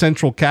 DuBois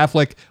Central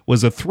Catholic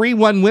was a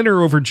 3-1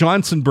 winner over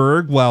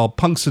Johnsonburg, while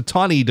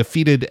Punxsutawney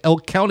defeated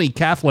Elk County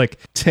Catholic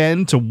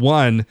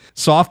 10-1.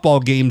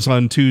 Softball games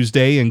on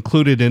Tuesday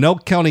included an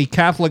Elk County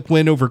Catholic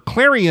win over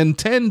Clarion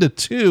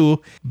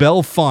 10-2.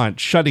 Bellefonte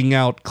shutting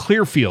out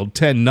Clearfield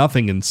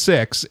 10-0 in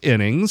 6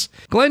 innings.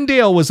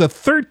 Glendale was a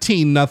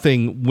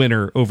 13-0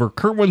 winner over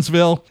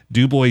Curwensville.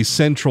 DuBois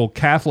Central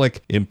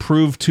Catholic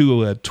improved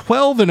to a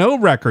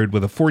 12-0 record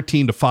with a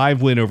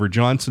 14-5 win over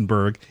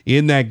Johnsonburg.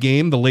 In that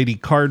game, the Lady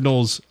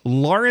Cardinals'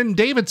 Lauren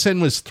Davidson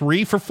was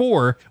 3 for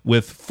 4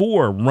 with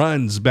 4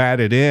 runs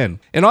batted in.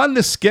 And on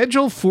the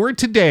schedule for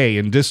today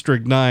in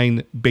District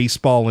 9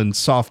 baseball and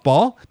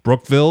softball,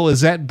 Brookville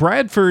is at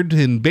Bradford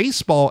in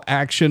baseball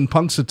action.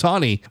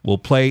 Punxsutawney will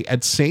play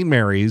at St.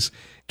 Mary's.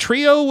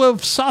 Trio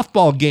of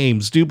softball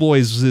games.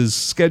 DuBois is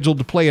scheduled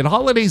to play at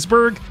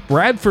Hollidaysburg,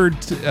 Bradford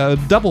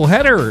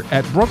doubleheader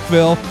at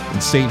Brookville,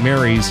 and St.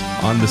 Mary's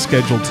on the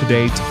schedule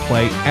today to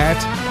play at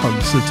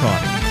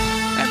Punxsutawney.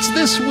 That's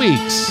this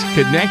week's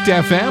Connect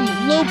FM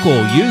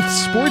Local Youth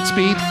Sports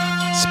Beat,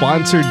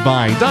 sponsored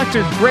by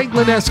Dr. Greg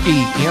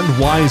Lineski and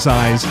Wise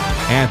Eyes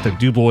at the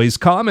DuBois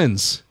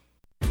Commons.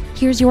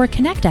 Here's your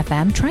Connect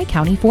FM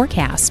Tri-County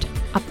forecast.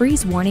 A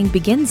freeze warning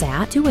begins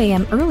at 2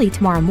 a.m. early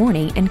tomorrow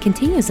morning and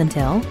continues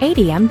until 8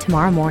 a.m.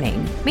 tomorrow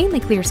morning.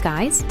 Mainly clear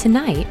skies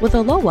tonight with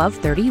a low of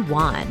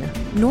 31.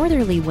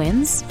 Northerly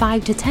winds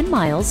 5 to 10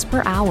 miles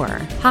per hour.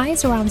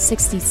 Highs around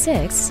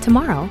 66.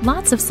 Tomorrow,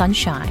 lots of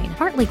sunshine.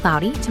 Partly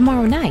cloudy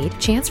tomorrow night.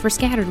 Chance for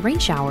scattered rain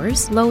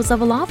showers. Lows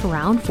level off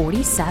around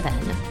 47.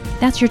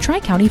 That's your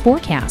Tri-County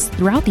forecast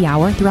throughout the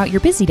hour throughout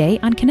your busy day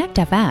on Connect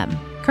FM.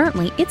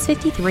 Currently, it's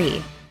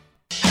 53.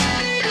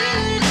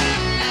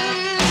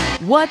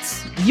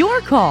 What's your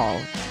call?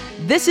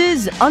 This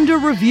is Under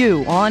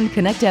Review on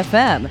Connect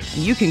FM.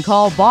 You can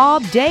call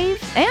Bob,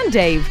 Dave, and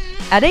Dave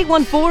at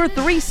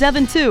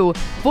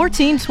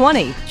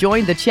 814-372-1420.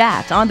 Join the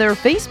chat on their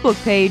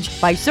Facebook page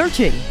by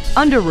searching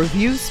Under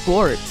Review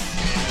Sports.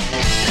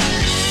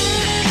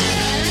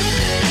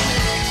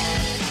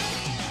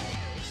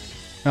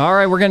 All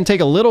right, we're going to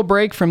take a little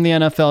break from the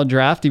NFL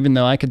draft, even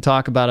though I could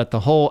talk about it the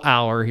whole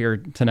hour here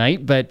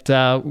tonight. But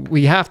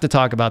we have to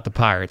talk about the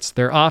Pirates.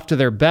 They're off to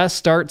their best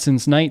start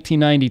since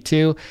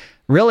 1992.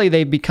 really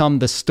they've become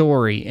the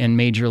story in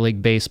Major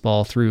League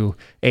Baseball through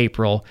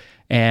April.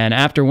 And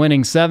after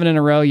winning 7 in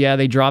a row,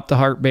 they dropped the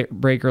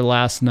heartbreaker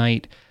last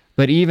night.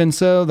 But even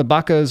so, the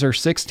Buccos are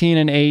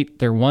 16-8.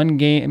 They're one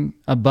game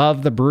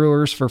above the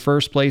Brewers for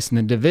first place in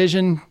the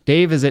division.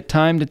 Dave, is it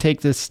time to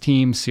take this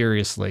team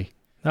seriously?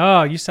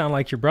 Oh, you sound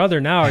like your brother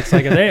now. It's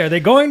like, are they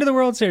going to the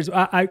World Series?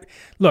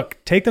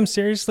 Look, take them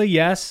seriously,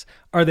 yes.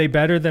 Are they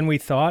better than we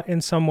thought in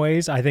some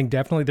ways? I think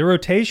definitely. The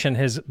rotation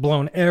has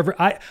blown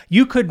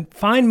you could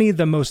find me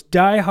the most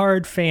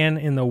diehard fan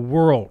in the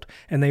world,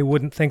 and they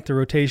wouldn't think the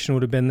rotation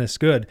would have been this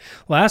good.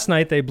 Last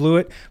night they blew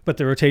it, but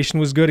the rotation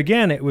was good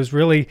again. It was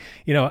really,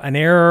 an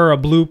error, a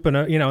bloop, and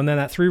and then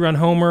that 3-run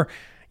homer.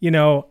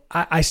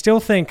 I still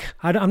think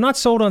I'm not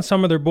sold on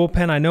some of their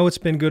bullpen. I know it's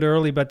been good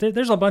early, but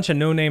there's a bunch of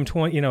no-name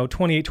 28,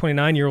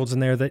 29-year-olds in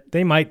there that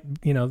they might,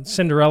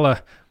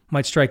 Cinderella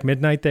might strike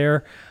midnight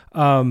there.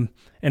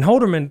 And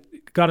Holderman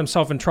got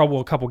himself in trouble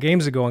a couple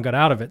games ago and got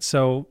out of it.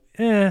 So,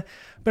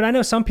 but I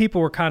know some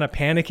people were kind of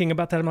panicking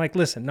about that. I'm like,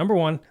 listen, number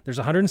one, there's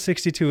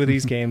 162 of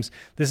these games.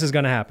 This is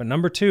going to happen.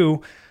 Number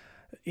two,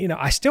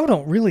 I still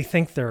don't really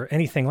think they're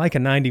anything like a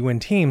 90-win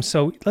team,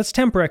 so let's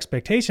temper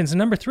expectations. And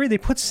number three, they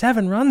put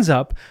 7 runs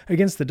up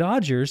against the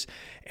Dodgers,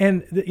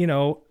 and,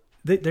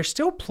 they're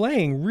still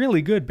playing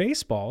really good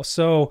baseball.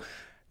 So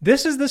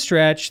this is the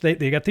stretch.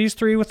 They got these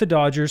 3 with the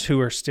Dodgers, who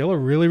are still a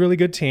really, really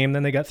good team.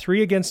 Then they got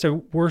 3 against a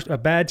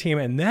bad team,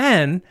 and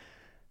then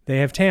they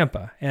have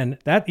Tampa. And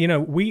that,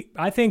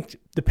 I think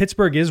the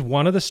Pittsburgh is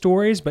one of the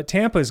stories, but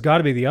Tampa has got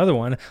to be the other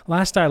one.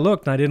 Last I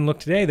looked, and I didn't look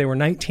today, they were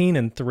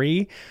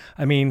 19-3.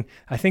 I mean,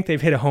 I think they've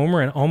hit a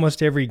homer in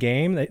almost every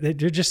game. They're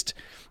just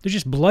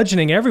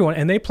bludgeoning everyone,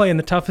 and they play in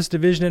the toughest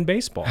division in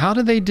baseball. How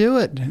do they do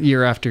it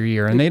year after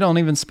year? And they don't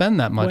even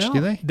spend that much,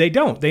 do they? They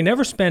don't. They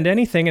never spend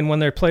anything, and when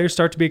their players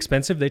start to be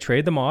expensive, they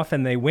trade them off,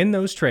 and they win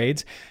those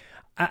trades.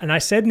 And I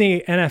said in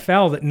the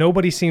NFL that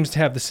nobody seems to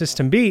have the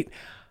system beat.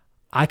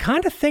 I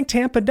kind of think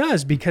Tampa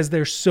does because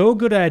they're so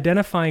good at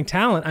identifying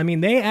talent. I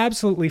mean, they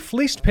absolutely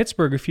fleeced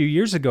Pittsburgh a few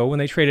years ago when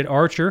they traded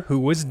Archer, who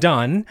was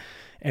done,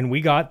 and we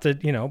got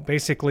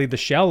basically the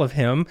shell of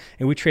him,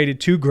 and we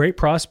traded 2 great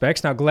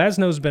prospects. Now,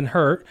 Glasnow's been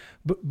hurt,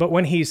 but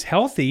when he's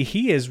healthy,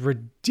 he is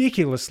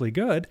ridiculously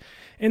good,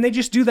 and they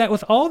just do that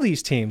with all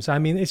these teams. I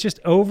mean, it's just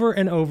over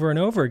and over and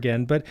over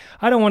again, but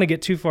I don't want to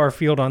get too far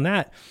afield on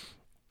that.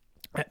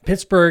 At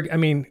Pittsburgh, I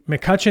mean,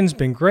 McCutcheon's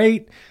been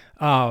great.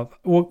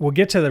 We'll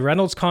get to the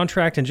Reynolds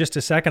contract in just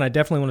a second. I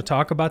definitely want to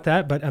talk about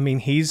that, but I mean,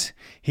 he's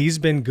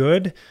been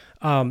good.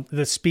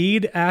 The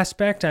speed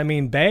aspect, I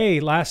mean, Bay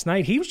last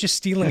night, he was just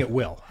stealing at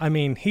will. I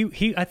mean,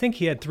 I think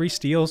he had 3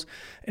 steals,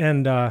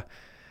 and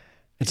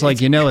it's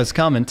like it's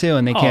coming too,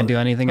 and they can't do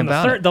anything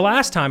about it. The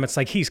last time, it's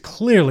like he's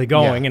clearly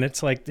going, and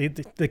it's like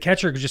the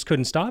catcher just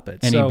couldn't stop it.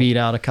 And he beat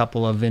out a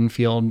couple of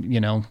infield,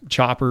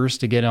 choppers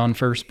to get on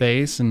first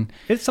base, and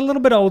it's a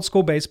little bit old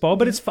school baseball,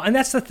 but it's fun. And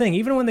that's the thing.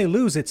 Even when they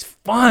lose, it's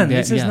fun.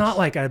 This is not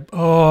like I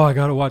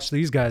got to watch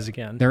these guys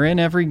again. They're in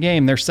every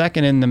game. They're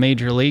second in the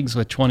major leagues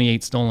with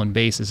 28 stolen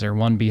bases. They're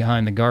 1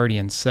 behind the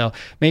Guardians. So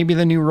maybe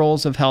the new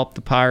roles have helped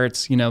the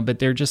Pirates, but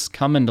they're just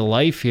coming to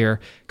life here.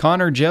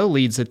 Connor Joe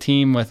leads the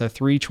team with a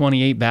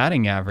 .328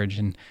 batting average,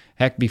 and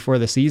heck, before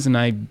the season,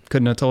 I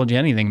couldn't have told you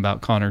anything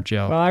about Connor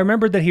Joe. Well, I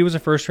remembered that he was a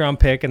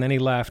first-round pick, and then he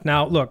left.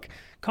 Now, look,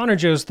 Connor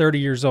Joe's 30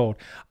 years old.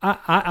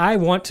 I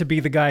want to be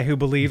the guy who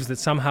believes that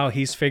somehow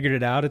he's figured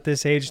it out at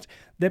this age.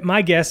 That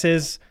my guess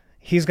is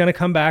he's going to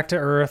come back to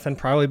earth and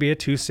probably be a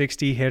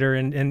 .260 hitter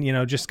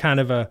and just kind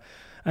of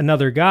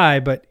another guy.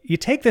 But you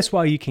take this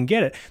while you can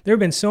get it. There have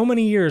been so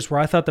many years where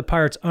I thought the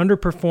Pirates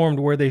underperformed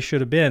where they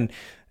should have been,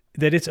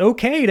 that it's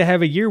okay to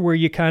have a year where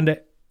you kind of,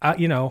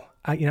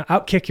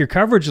 outkick your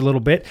coverage a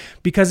little bit,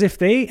 because if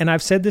they, and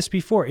I've said this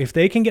before, if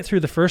they can get through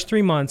the first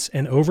 3 months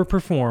and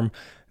overperform,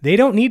 they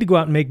don't need to go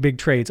out and make big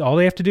trades. All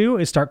they have to do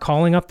is start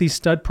calling up these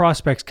stud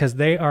prospects, because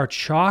they are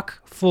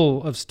chock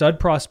full of stud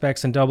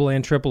prospects in AA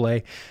and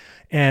AAA.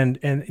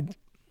 And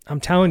I'm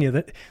telling you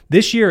that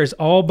this year is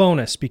all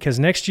bonus, because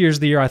next year's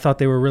the year I thought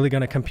they were really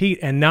going to compete.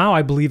 And now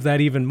I believe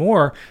that even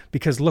more,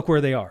 because look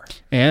where they are.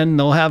 And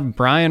they'll have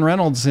Brian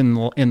Reynolds in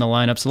the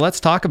lineup. So let's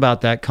talk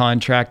about that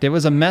contract. It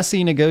was a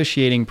messy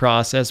negotiating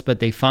process, but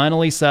they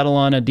finally settle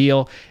on a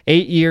deal.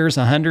 8 years,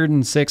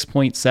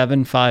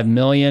 $106.75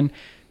 million.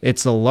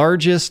 It's the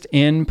largest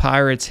in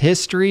Pirates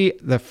history.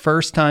 The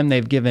first time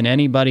they've given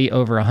anybody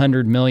over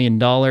 $100 million.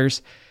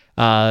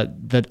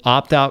 The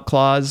opt-out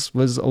clause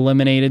was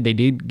eliminated. They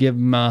did give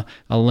them a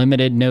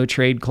limited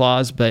no-trade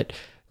clause, but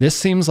this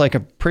seems like a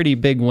pretty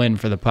big win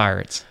for the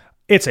Pirates.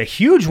 It's a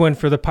huge win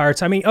for the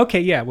Pirates. I mean, okay,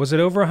 yeah, was it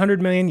over $100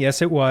 million?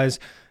 Yes, it was.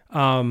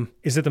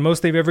 Is it the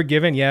most they've ever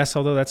given? Yes,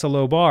 although that's a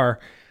low bar.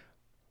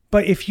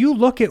 But if you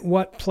look at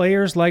what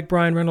players like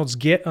Brian Reynolds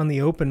get on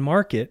the open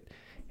market,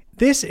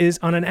 this is,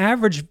 on an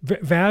average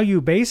value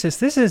basis,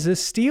 this is a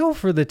steal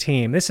for the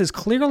team. This is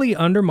clearly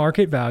under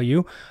market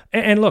value.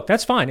 And look,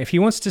 that's fine. If he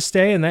wants to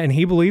stay and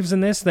he believes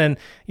in this, then,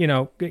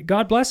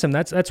 God bless him.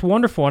 That's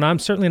wonderful. And I'm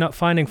certainly not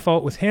finding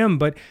fault with him.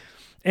 But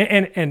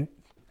and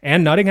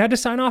And Nutting had to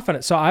sign off on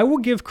it. So I will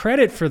give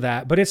credit for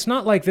that, but it's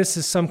not like this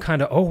is some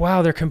kind of, oh,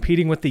 wow, they're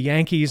competing with the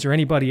Yankees or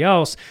anybody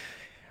else.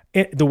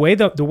 The way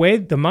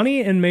the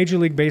money in Major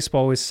League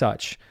Baseball is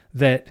such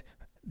that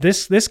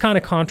this kind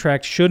of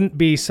contract shouldn't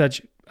be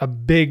such a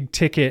big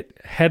ticket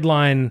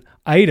headline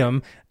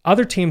item.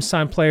 Other teams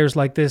sign players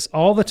like this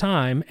all the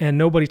time, and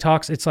nobody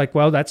talks. It's like,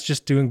 well, that's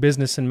just doing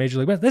business in Major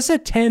League Baseball. This is a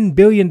 $10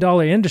 billion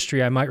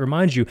industry, I might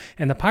remind you,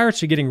 and the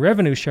Pirates are getting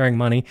revenue sharing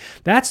money.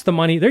 That's the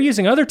money. They're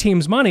using other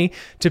teams' money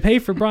to pay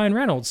for Brian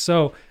Reynolds.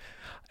 So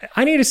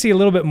I need to see a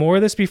little bit more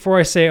of this before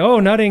I say,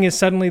 oh, Nutting is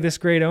suddenly this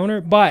great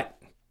owner. But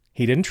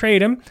he didn't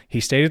trade him.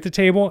 He stayed at the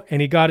table,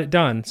 and he got it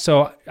done.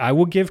 So I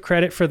will give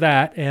credit for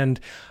that.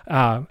 And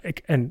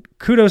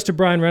kudos to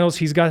Brian Reynolds.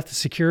 He's got the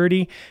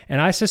security.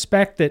 And I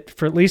suspect that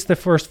for at least the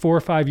first 4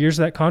 or 5 years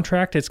of that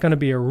contract, it's going to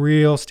be a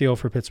real steal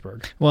for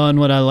Pittsburgh. Well, and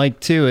what I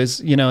like, too,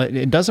 is,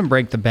 it doesn't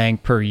break the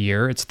bank per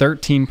year. It's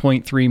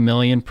 $13.3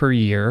 million per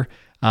year.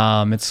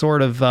 It's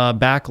sort of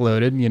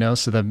backloaded,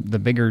 so the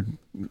bigger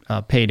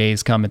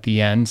paydays come at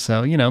the end.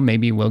 So,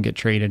 maybe we'll get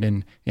traded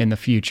in the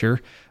future.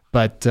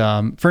 But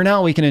for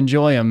now, we can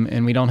enjoy them,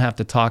 and we don't have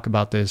to talk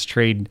about those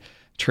trade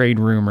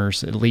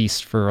rumors, at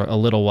least for a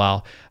little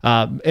while.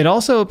 It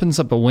also opens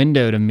up a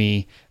window to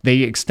me. They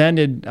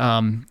extended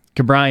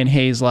Ke'Bryan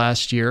Hayes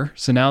last year,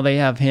 so now they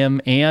have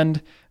him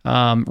and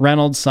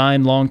Reynolds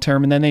signed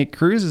long-term, and then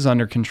Cruz is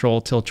under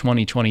control till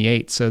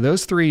 2028. So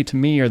those three, to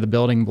me, are the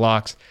building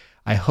blocks.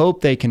 I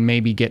hope they can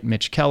maybe get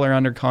Mitch Keller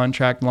under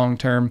contract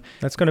long-term.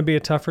 That's going to be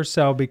a tougher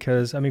sell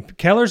because,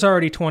 Keller's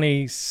already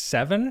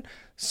 27,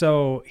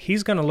 so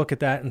he's going to look at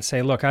that and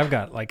say, look, I've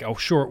got like a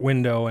short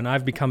window and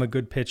I've become a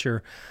good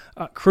pitcher.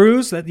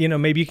 Cruz, that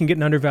maybe you can get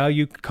an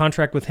undervalued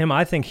contract with him.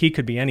 I think he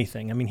could be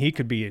anything. He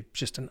could be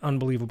just an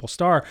unbelievable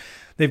star.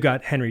 They've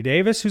got Henry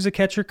Davis, who's a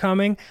catcher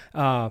coming.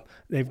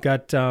 They've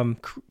got,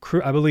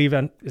 I believe,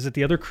 is it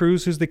the other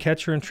Cruz who's the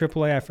catcher in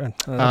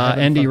AAA?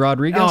 Endy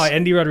Rodriguez. Oh,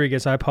 Endy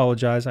Rodriguez. I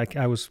apologize.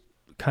 I was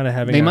kind of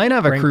having. They might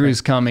have a Cruz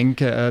coming.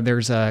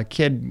 There's a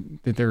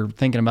kid that they're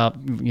thinking about.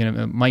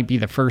 Might be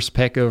the first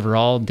pick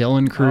overall,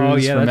 Dylan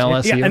Cruz from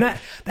LSU. Yeah, and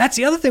that's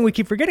the other thing we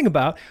keep forgetting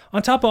about.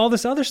 On top of all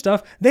this other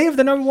stuff, they have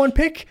the number 1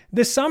 pick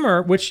this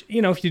summer. Which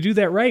if you do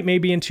that right,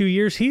 maybe in 2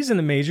 years he's in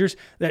the majors.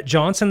 That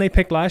Johnson they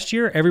picked last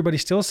year, everybody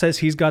still says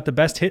he's got the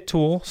best hit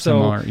tool.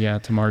 So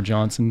Tamar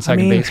Johnson,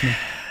 second baseman.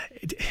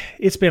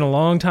 It's been a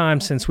long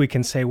time since we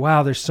can say,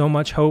 wow, there's so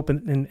much hope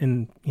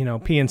in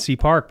PNC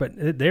Park, but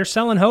they're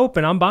selling hope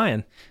and I'm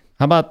buying.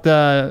 How about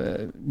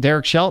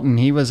Derek Shelton?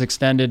 He was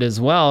extended as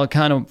well. It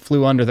kind of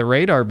flew under the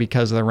radar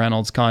because of the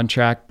Reynolds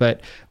contract,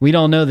 but we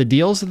don't know the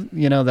deals,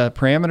 the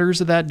parameters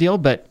of that deal,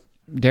 but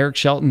Derek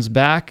Shelton's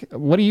back.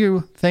 What do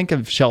you think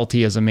of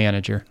Shelty as a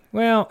manager?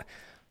 Well,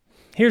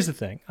 here's the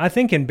thing. I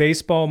think in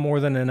baseball more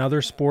than in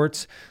other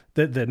sports,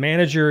 the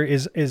manager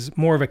is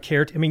more of a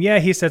caretaker.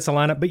 He sets the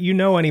lineup, but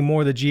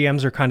anymore the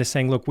GMs are kind of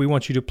saying, look, we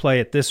want you to play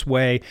it this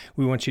way.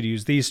 We want you to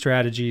use these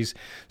strategies.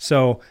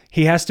 So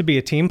he has to be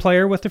a team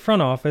player with the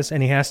front office,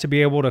 and he has to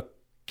be able to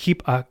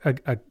keep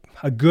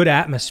a good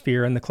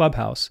atmosphere in the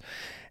clubhouse.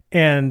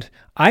 And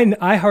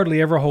I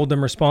hardly ever hold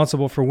them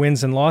responsible for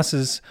wins and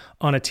losses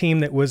on a team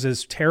that was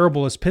as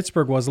terrible as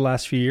Pittsburgh was the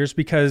last few years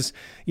because,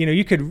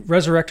 you could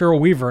resurrect Earl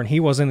Weaver and he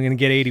wasn't going to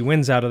get 80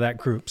 wins out of that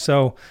group.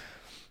 So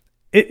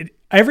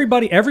every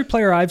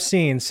player I've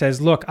seen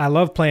says, look, I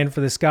love playing for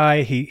this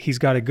guy. He's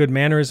got a good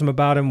mannerism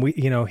about him.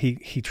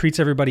 He treats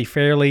everybody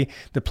fairly.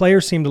 The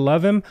players seem to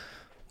love him.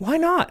 Why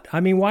not?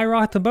 Why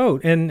rock the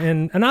boat?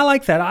 And I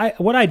like that.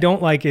 What I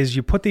don't like is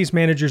you put these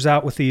managers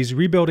out with these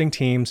rebuilding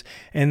teams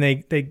and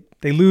they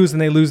lose and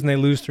they lose and they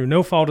lose through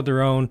no fault of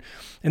their own.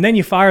 And then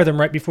you fire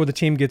them right before the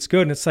team gets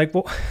good. And it's like,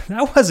 well,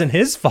 that wasn't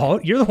his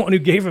fault. You're the one who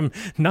gave him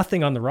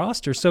nothing on the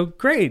roster. So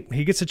great.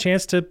 He gets a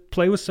chance to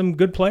play with some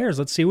good players.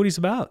 Let's see what he's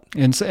about.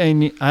 And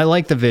I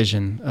like the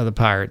vision of the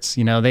Pirates.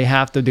 They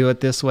have to do it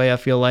this way. I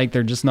feel like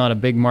they're just not a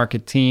big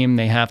market team.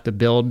 They have to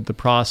build the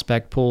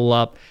prospect pool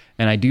up.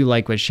 And I do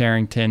like what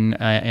Sherrington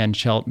and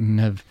Shelton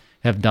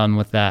have done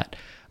with that.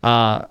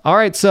 All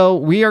right, so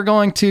we are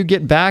going to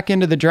get back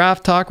into the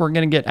draft talk. We're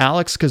going to get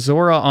Alex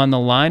Kozora on the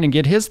line and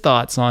get his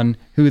thoughts on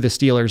who the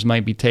Steelers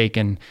might be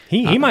taking.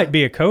 He might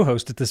be a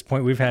co-host at this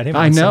point. We've had him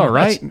on. I know,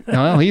 right?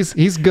 Well,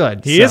 he's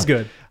good. He is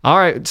good. All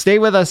right, stay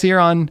with us here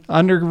on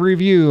Under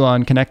Review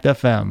on Connect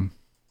FM.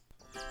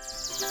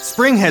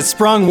 Spring has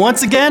sprung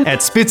once again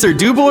at Spitzer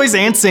DuBois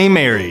and St.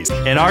 Mary's.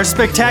 And our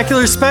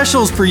spectacular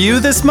specials for you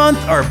this month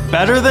are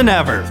better than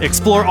ever.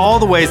 Explore all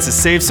the ways to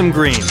save some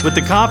green with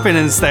the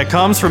confidence that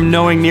comes from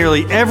knowing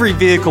nearly every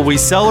vehicle we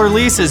sell or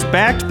lease is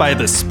backed by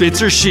the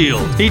Spitzer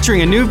Shield,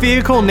 featuring a new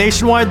vehicle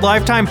nationwide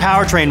lifetime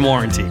powertrain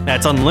warranty.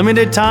 That's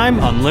unlimited time,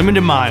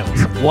 unlimited miles,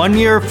 1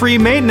 year of free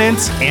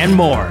maintenance, and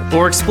more.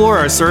 Or explore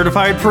our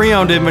certified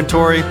pre-owned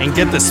inventory and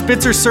get the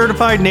Spitzer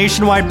certified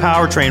nationwide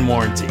powertrain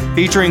warranty,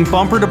 featuring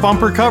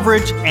bumper-to-bumper coverage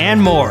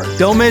and more.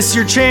 Don't miss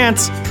your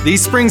chance.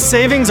 These spring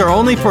savings are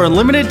only for a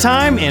limited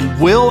time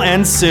and will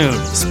end soon.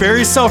 Spare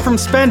yourself from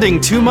spending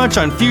too much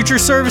on future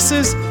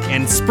services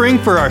And spring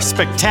for our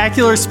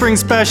spectacular spring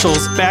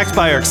specials backed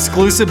by our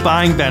exclusive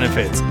buying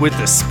benefits with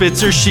the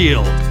Spitzer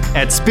Shield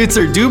at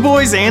Spitzer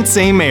DuBois and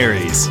St.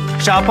 Mary's.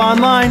 Shop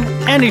online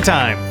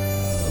anytime.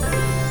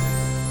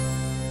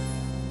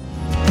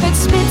 At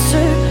Spitzer,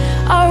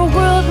 our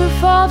world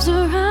revolves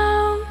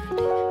around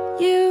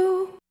you.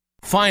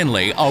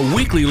 Finally, a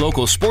weekly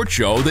local sports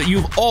show that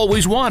you've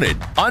always wanted.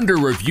 Under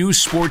Review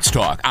Sports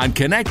Talk on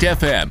Connect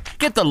FM.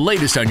 Get the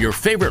latest on your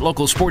favorite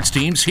local sports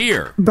teams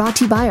here. Brought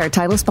to you by our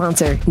title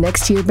sponsor.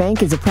 Next Year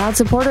Bank is a proud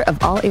supporter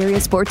of all area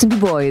sports in Du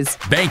Bois.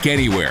 Bank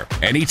anywhere,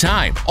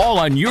 anytime, all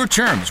on your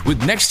terms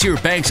with Next Year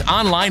Bank's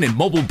online and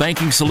mobile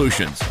banking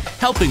solutions.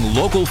 Helping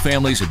local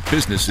families and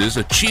businesses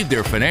achieve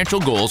their financial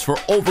goals for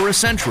over a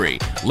century.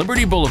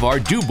 Liberty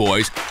Boulevard, Du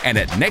Bois, and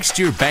at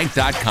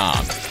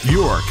nextyearbank.com.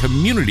 Your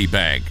community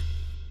bank.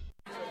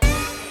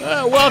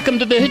 Welcome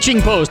to the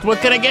Hitching Post. What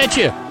can I get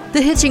you?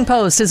 The Hitching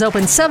Post is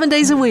open 7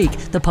 days a week.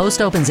 The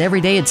Post opens every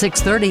day at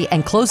 6:30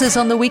 and closes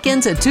on the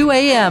weekends at 2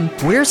 a.m.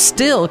 We're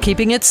still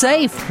keeping it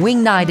safe.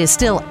 Wing night is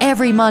still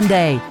every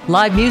Monday.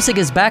 Live music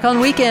is back on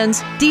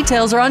weekends.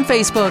 Details are on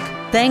Facebook.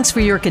 Thanks for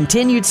your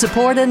continued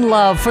support and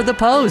love for the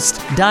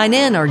Post. Dine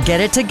in or get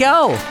it to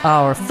go.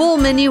 Our full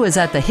menu is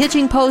at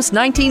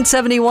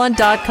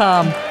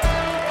thehitchingpost1971.com.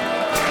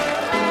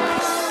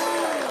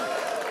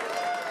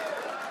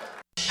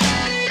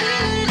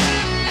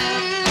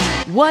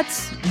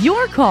 What's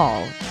your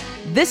call?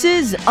 This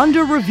is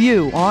Under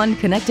Review on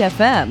Connect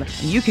FM.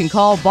 You can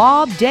call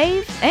Bob,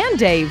 Dave, and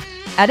Dave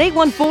at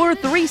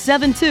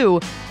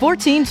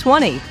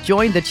 814-372-1420.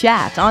 Join the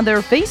chat on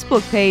their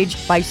Facebook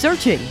page by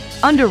searching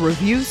Under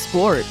Review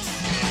Sports.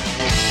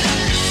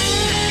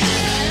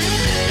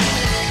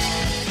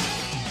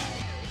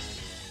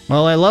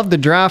 Well, I love the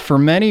draft for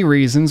many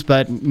reasons,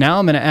 but now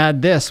I'm going to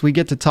add this. We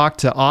get to talk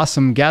to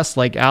awesome guests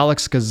like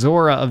Alex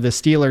Kozora of the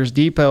Steelers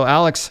Depot.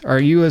 Alex, are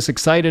you as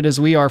excited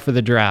as we are for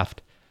the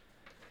draft?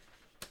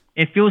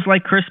 It feels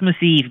like Christmas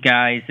Eve,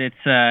 guys. It's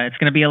going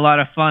to be a lot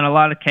of fun, a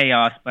lot of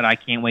chaos, but I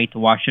can't wait to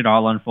watch it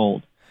all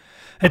unfold.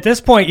 At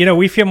this point,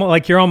 we feel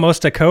like you're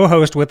almost a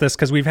co-host with us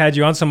because we've had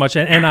you on so much.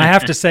 And I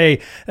have to say,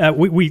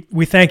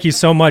 we thank you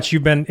so much.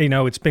 You've been,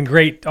 it's been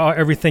great,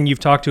 everything you've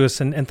talked to us,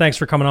 and thanks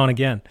for coming on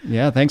again.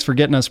 Yeah, thanks for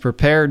getting us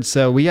prepared.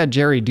 So we had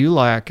Jerry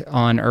Dulac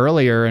on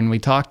earlier, and we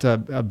talked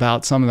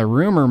about some of the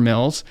rumor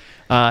mills.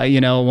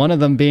 One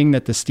of them being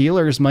that the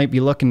Steelers might be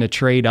looking to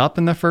trade up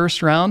in the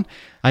first round.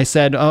 I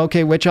said,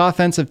 okay, which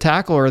offensive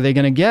tackle are they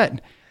going to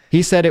get?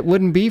 He said it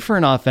wouldn't be for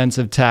an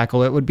offensive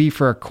tackle. It would be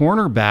for a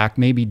cornerback,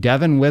 maybe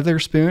Devin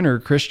Witherspoon or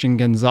Christian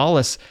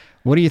Gonzalez.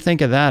 What do you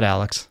think of that,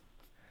 Alex?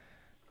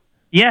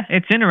 Yeah,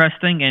 it's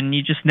interesting, and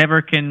you just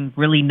never can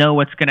really know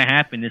what's going to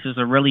happen. This is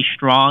a really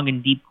strong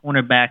and deep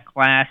cornerback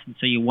class, and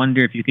so you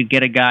wonder if you could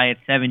get a guy at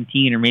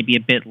 17 or maybe a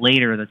bit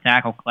later. The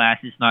tackle class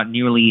is not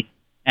nearly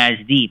as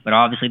deep, but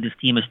obviously this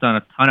team has done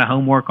a ton of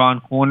homework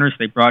on corners.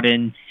 They brought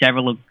in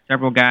several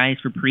guys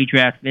for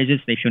pre-draft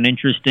visits. They've shown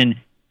interest in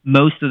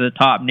most of the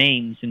top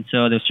names, and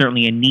so there's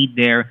certainly a need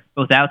there,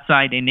 both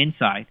outside and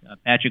inside.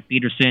 Patrick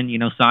Peterson,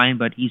 signed,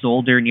 but he's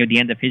older, near the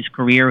end of his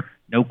career.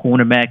 No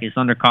cornerback is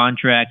under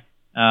contract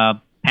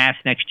past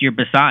next year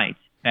besides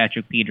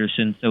Patrick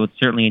Peterson, so it's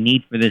certainly a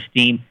need for this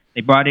team.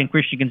 They brought in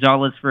Christian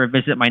Gonzalez for a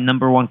visit, my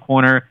number one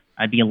corner.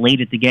 I'd be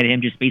elated to get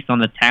him just based on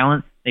the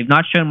talent. They've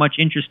not shown much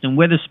interest in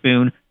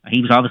Witherspoon.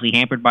 He was obviously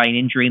hampered by an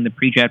injury in the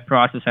pre-draft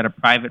process, had a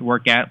private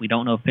workout. We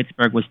don't know if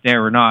Pittsburgh was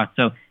there or not,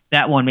 so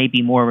that one may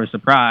be more of a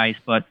surprise,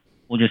 but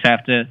we'll just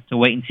have to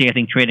wait and see. I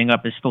think trading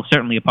up is still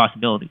certainly a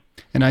possibility.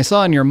 And I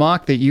saw in your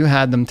mock that you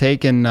had them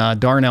taking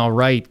Darnell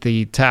Wright,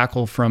 the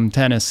tackle from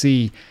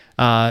Tennessee.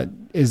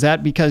 Is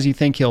that because you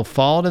think he'll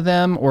fall to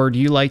them, or do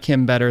you like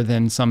him better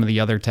than some of the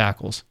other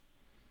tackles?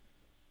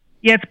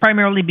 Yeah, it's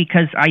primarily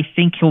because I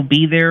think he'll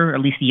be there. At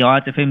least the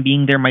odds of him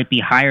being there might be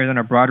higher than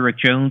a Broderick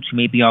Jones, who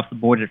may be off the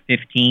board at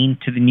 15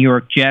 to the New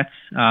York Jets.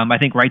 I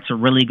think Wright's a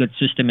really good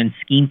system and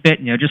scheme fit.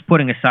 Just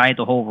putting aside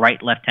the whole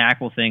right-left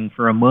tackle thing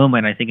for a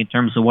moment, I think in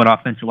terms of what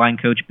offensive line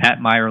coach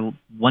Pat Meyer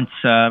wants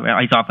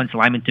his offensive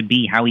linemen to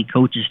be, how he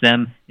coaches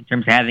them in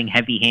terms of having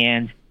heavy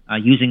hands,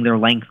 using their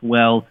length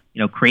well,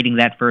 creating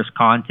that first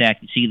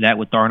contact. You see that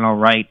with Darnell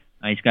Wright.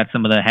 He's got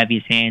some of the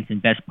heaviest hands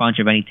and best punch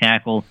of any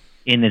tackle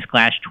in this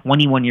class.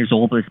 21 years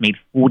old, but has made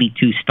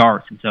 42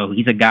 starts. And so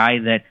he's a guy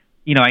that,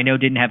 I know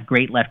didn't have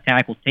great left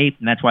tackle tape,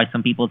 and that's why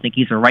some people think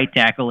he's a right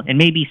tackle, and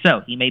maybe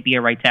so. He may be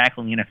a right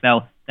tackle in the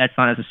NFL. That's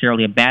not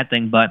necessarily a bad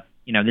thing, but,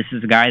 this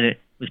is a guy that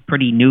was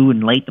pretty new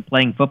and late to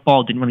playing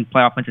football, didn't really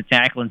play offensive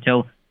tackle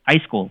until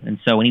high school. And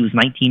so when he was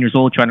 19 years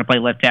old trying to play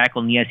left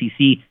tackle in the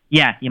SEC,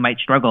 yeah, you might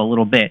struggle a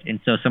little bit. And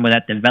so some of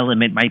that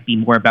development might be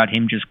more about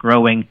him just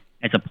growing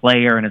as a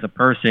player and as a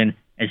person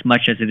as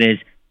much as it is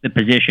the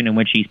position in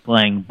which he's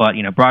playing. But,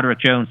 Broderick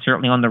Jones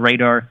certainly on the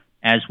radar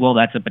as well.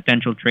 That's a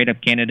potential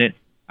trade-up candidate.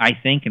 I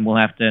think, and we'll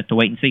have to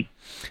wait and see.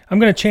 I'm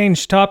going to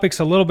change topics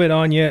a little bit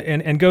on you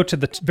and go to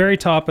the very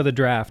top of the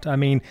draft. I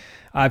mean,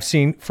 I've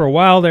seen for a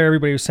while there,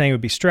 everybody was saying it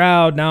would be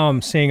Stroud. Now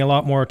I'm seeing a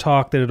lot more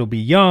talk that it'll be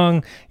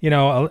Young,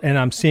 and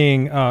I'm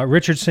seeing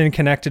Richardson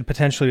connected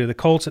potentially to the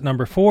Colts at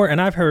number 4. And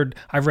I've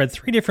read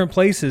 3 different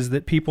places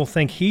that people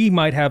think he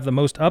might have the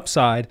most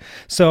upside.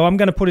 So I'm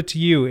going to put it to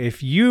you.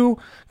 If you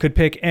could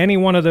pick any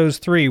one of those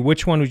 3,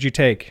 which one would you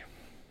take?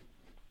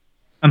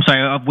 I'm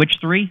sorry, of which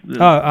 3?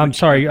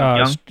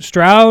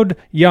 Stroud,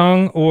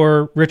 Young,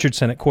 or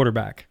Richardson at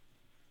quarterback?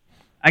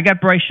 I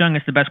got Bryce Young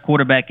as the best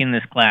quarterback in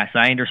this class.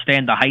 I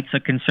understand the height's a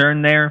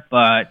concern there,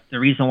 but the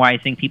reason why I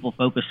think people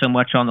focus so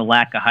much on the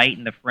lack of height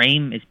in the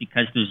frame is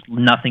because there's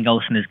nothing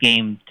else in his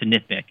game to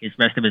nitpick. His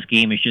rest of his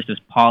game is just as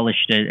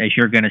polished as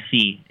you're going to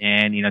see.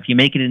 And, if you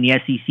make it in the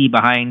SEC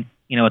behind,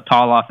 a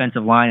tall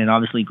offensive line and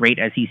obviously great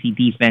SEC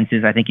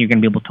defenses, I think you're going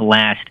to be able to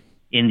last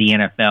in the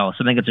NFL.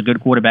 So I think it's a good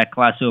quarterback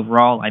class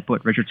overall. I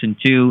put Richardson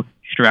 2,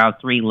 Stroud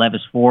 3, Levis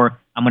 4.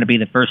 I'm going to be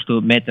the first to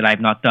admit that I've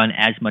not done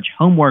as much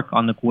homework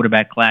on the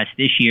quarterback class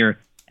this year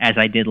as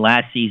I did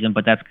last season,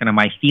 but that's kind of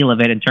my feel of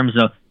it. In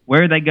terms of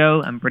where they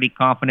go, I'm pretty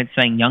confident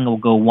saying Young will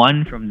go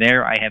 1. From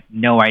there, I have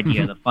no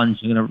idea. The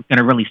funds are going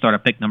to really start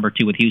at pick number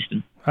 2 with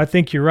Houston. I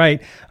think you're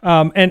right.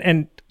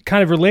 And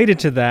kind of related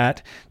to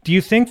that, do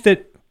you think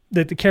that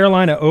the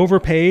Carolina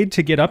overpaid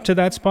to get up to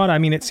that spot? I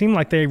mean, it seemed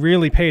like they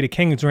really paid a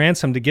king's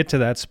ransom to get to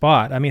that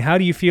spot. I mean, how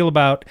do you feel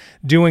about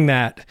doing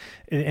that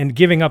and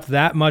giving up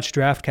that much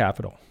draft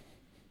capital?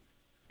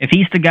 If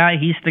he's the guy,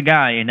 he's the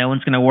guy, and no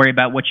one's going to worry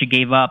about what you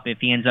gave up if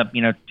he ends up,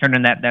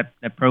 turning that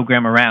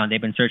program around. They've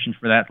been searching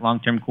for that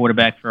long-term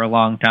quarterback for a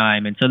long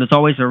time, and so there's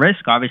always a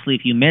risk. Obviously,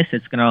 if you miss,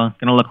 it's going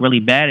to look really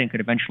bad and could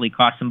eventually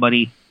cost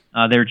somebody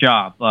their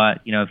job.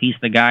 But if he's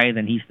the guy,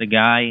 then he's the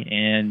guy,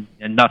 and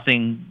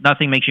nothing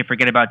makes you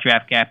forget about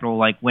draft capital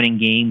like winning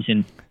games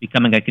and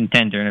becoming a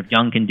contender. And if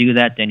Young can do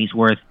that, then he's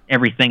worth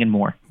everything and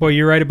more. Boy,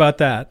 you're right about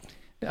that.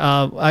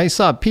 I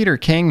saw Peter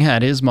King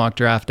had his mock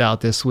draft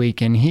out this week,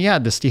 and he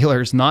had the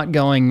Steelers not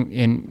going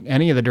in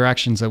any of the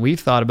directions that we've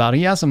thought about.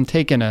 He has them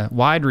taking a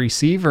wide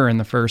receiver in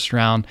the first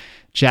round,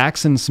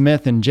 Jackson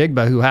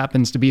Smith-Njigba, who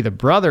happens to be the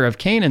brother of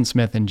Kanan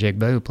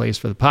Smith-Njigba, who plays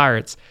for the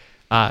Pirates.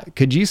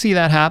 Could you see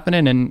that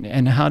happening,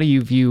 and how do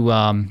you view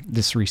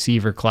this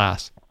receiver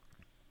class?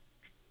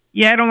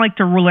 Yeah, I don't like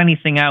to rule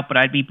anything out, but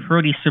I'd be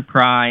pretty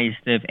surprised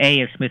if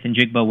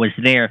Smith-Njigba was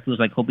there. It feels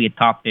like he'll be a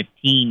top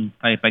 15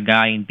 type of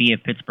guy, and B,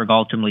 if Pittsburgh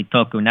ultimately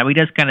took him. Now, he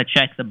does kind of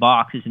check the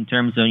boxes in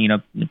terms of,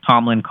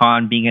 Tomlin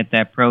Kahn being at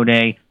that pro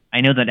day.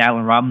 I know that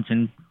Allen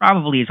Robinson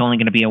probably is only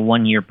going to be a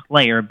 1-year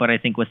player, but I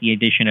think with the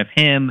addition of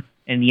him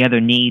and the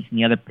other needs and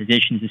the other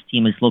positions this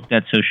team has looked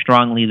at so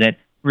strongly, that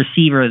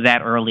receiver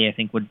that early, I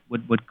think,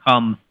 would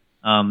come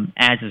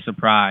as a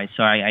surprise.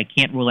 So I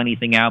can't rule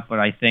anything out, but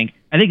I think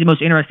the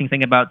most interesting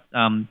thing about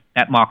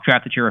that mock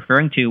draft that you're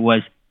referring to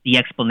was the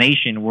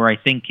explanation where I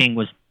think King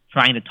was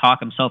trying to talk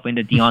himself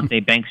into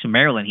Deonte Banks from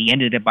Maryland. He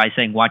ended it by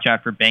saying, watch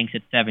out for Banks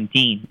at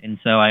 17. And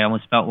so I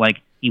almost felt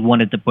like he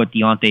wanted to put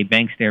Deonte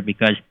Banks there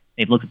because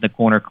they've looked at the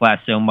corner class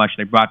so much.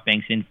 They brought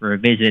Banks in for a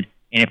visit.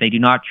 And if they do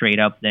not trade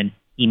up, then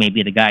he may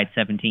be the guy at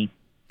 17.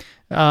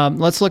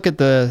 Let's look at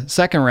the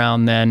second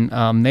round then.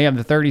 They have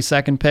the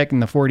 32nd pick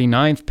and the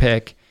 49th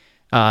pick.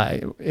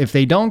 If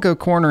they don't go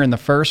corner in the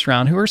first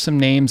round, who are some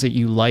names that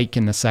you like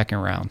in the second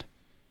round?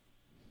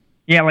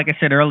 Yeah, like I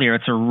said earlier,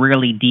 it's a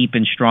really deep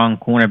and strong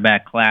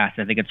cornerback class.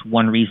 I think it's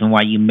one reason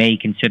why you may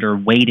consider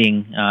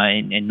waiting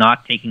and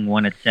not taking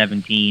one at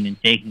 17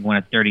 and taking one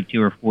at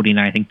 32 or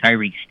 49. I think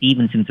Tyreek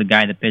Stevenson's a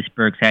guy that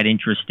Pittsburgh's had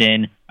interest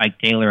in. Ike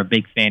Taylor, a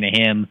big fan of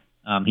him.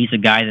 He's a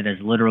guy that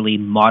is literally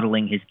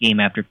modeling his game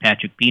after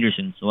Patrick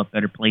Peterson, so what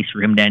better place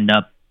for him to end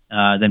up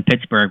than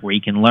Pittsburgh, where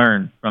he can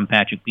learn from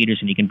Patrick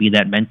Peterson. He can be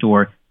that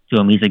mentor to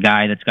him. He's a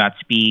guy that's got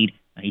speed.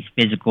 He's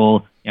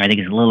physical. I think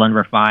he's a little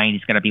unrefined.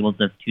 He's got to be able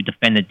to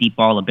defend the deep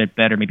ball a bit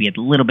better, maybe a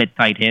little bit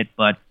tight hit,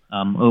 but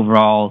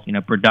overall,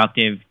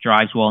 productive,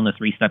 drives well in the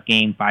 3-step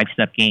game,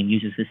 5-step game,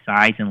 uses his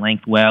size and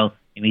length well.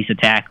 And he's a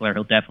tackler.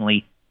 He'll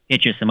definitely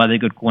hit you. Some other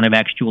good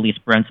cornerbacks, Julius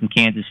Brents from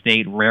Kansas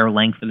State, rare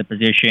length for the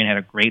position, had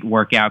a great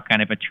workout,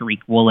 kind of a Tariq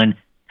Woolen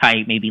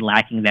type, maybe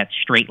lacking that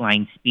straight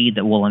line speed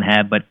that Woolen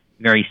had, but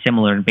very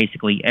similar in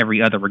basically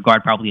every other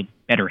regard, probably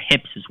better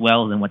hips as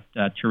well than what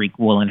Tariq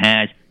Woolen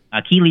has.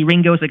 Keely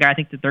Ringo is a guy I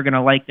think that they're going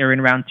to like there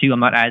in round 2. I'm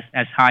not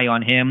as high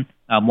on him.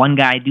 One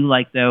guy I do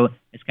like, though,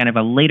 is kind of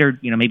a later,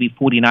 maybe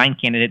 49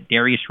 candidate,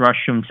 Darius Rush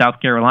from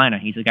South Carolina.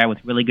 He's a guy with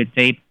really good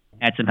tape,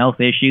 had some health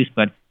issues,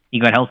 but he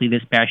got healthy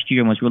this past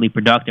year and was really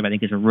productive. I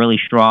think he's a really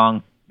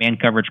strong man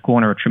coverage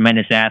corner, a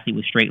tremendous athlete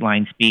with straight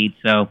line speed.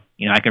 So,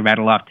 I could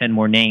rattle off 10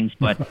 more names,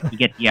 but you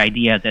get the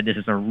idea that this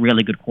is a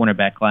really good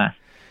cornerback class.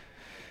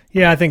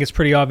 Yeah, I think it's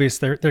pretty obvious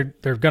they're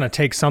going to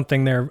take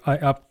something there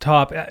up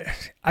top.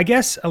 I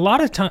guess a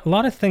lot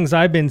of things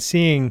I've been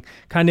seeing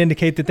kind of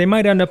indicate that they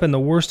might end up in the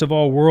worst of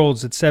all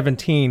worlds at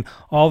 17.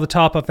 All the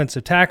top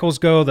offensive tackles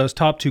go, those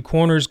top 2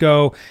 corners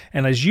go,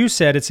 and as you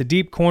said, it's a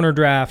deep corner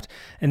draft,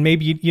 and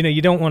maybe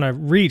you don't want to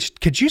reach.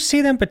 Could you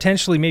see them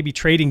potentially maybe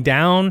trading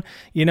down,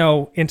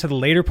 into the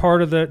later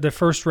part of the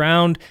first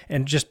round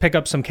and just pick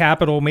up some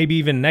capital, maybe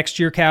even next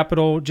year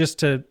capital, just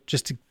to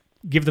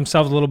give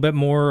themselves a little bit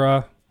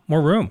more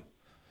room?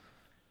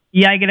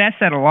 Yeah, I get asked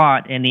that a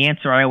lot, and the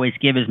answer I always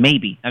give is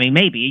maybe. I mean,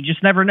 maybe. You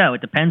just never know. It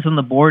depends on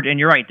the board, and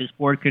you're right. This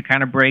board could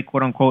kind of break,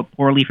 quote-unquote,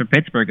 poorly for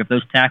Pittsburgh. If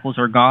those tackles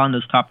are gone,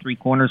 those top 3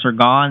 corners are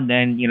gone,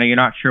 then, you're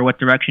not sure what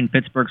direction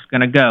Pittsburgh's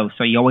going to go.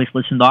 So you always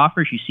listen to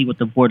offers. You see what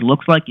the board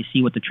looks like. You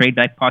see what the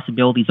trade-back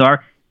possibilities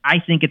are. I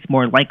think it's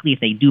more likely if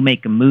they do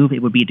make a move,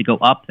 it would be to go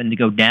up than to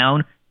go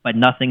down, but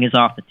nothing is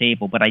off the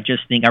table. But I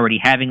just think already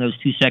having those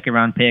 2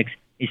 second-round picks,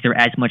 is there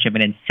as much of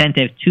an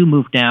incentive to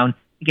move down?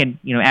 Again,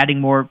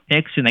 adding more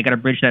picks, and they got to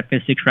bridge that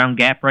 5th, 6th round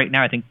gap right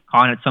now. I think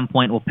Khan at some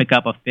point will pick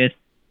up a 5th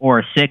or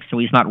a 6th, so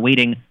he's not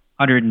waiting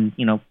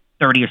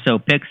 130 or so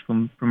picks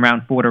from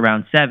round 4 to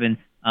round 7.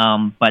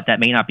 But that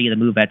may not be the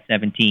move at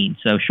 17.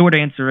 So short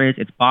answer is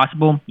it's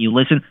possible. You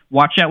listen.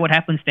 Watch out what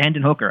happens to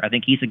Hendon Hooker. I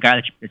think he's a guy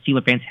that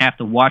Steelers fans have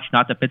to watch.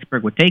 Not that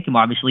Pittsburgh would take him,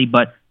 obviously,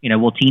 but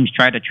will teams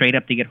try to trade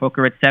up to get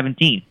Hooker at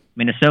 17?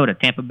 Minnesota,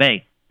 Tampa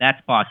Bay, that's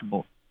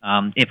possible.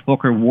 If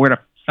Hooker were to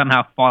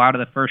somehow fall out of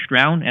the first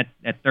round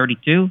at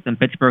 32, then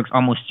Pittsburgh's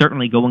almost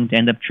certainly going to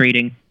end up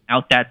trading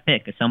out that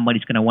pick, as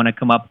somebody's going to want to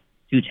come up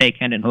to take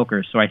Hendon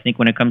Hooker. So I think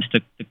when it comes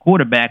to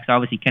quarterbacks,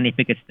 obviously Kenny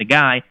Pickett's the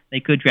guy.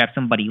 They could draft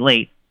somebody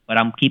late, but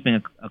I'm keeping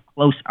a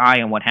close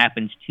eye on what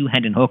happens to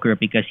Hendon Hooker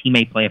because he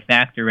may play a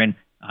factor in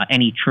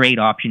any trade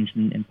options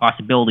and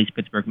possibilities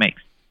Pittsburgh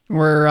makes.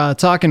 We're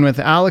talking with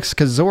Alex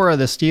Kozora,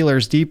 the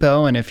Steelers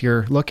Depot, and if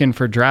you're looking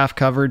for draft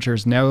coverage,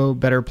 there's no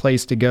better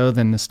place to go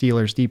than the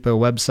Steelers Depot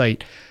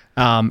website.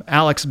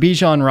 Alex,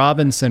 Bijan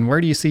Robinson, where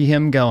do you see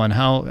him going?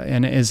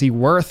 And is he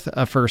worth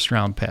a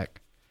first-round pick?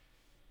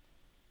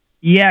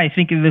 Yeah, I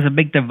think there's a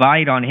big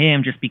divide on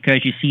him just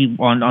because you see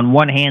on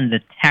one hand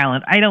the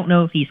talent. I don't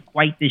know if he's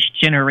quite this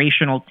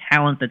generational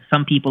talent that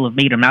some people have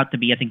made him out to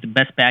be. I think the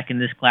best back in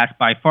this class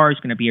by far is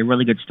going to be a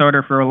really good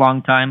starter for a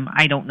long time.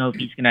 I don't know if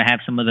he's going to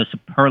have some of the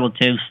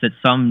superlatives that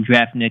some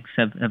draft nicks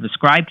have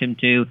ascribed him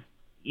to.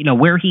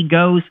 Where he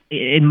goes,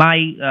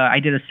 I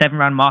did a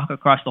 7-round mock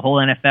across the whole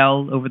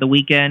NFL over the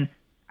weekend.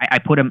 I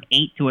put him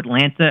 8 to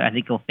Atlanta. I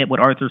think he'll fit what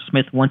Arthur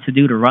Smith wants to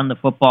do to run the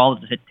football,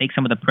 to take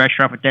some of the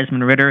pressure off of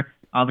Desmond Ridder.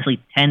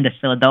 Obviously, 10 to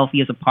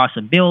Philadelphia is a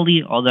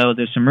possibility, although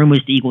there's some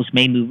rumors the Eagles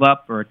may move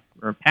up or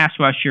a pass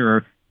rusher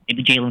or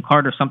maybe Jalen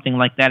Carter, something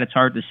like that. It's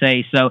hard to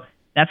say. So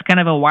that's kind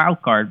of a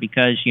wild card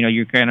because,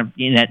 you're kind of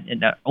in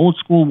that old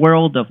school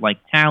world of like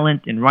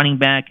talent and running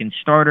back and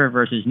starter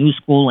versus new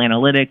school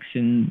analytics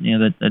and,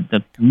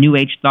 the new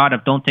age thought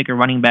of don't take a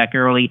running back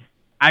early.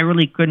 I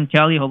really couldn't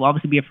tell you. He'll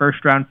obviously be a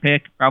first round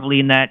pick, probably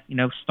in that,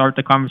 start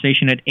the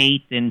conversation at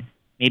 8 and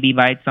maybe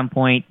by at some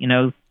point,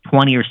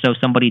 20 or so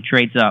somebody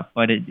trades up,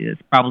 but it's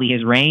probably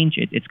his range.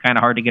 It's kind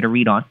of hard to get a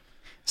read on.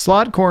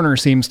 Slot corner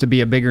seems to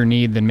be a bigger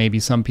need than maybe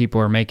some people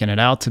are making it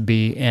out to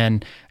be.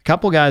 And a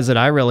couple guys that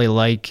I really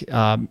like,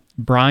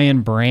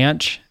 Brian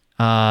Branch,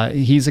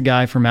 he's a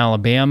guy from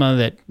Alabama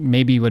that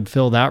maybe would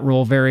fill that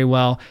role very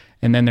well.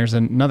 And then there's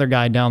another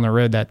guy down the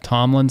road, that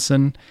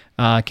Tomlinson.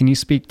 Can you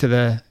speak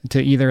to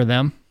either of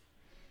them?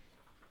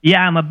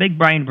 Yeah, I'm a big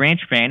Brian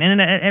Branch fan. And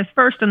at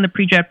first in the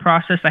pre-draft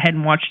process, I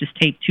hadn't watched his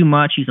tape too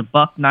much. He's a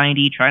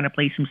 $190, trying to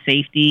play some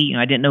safety.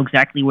 I didn't know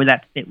exactly where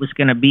that fit was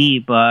going to be,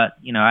 but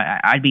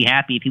I'd be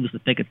happy if he was the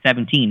pick at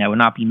 17. I would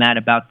not be mad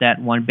about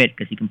that one bit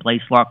because he can play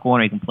slot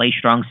corner, he can play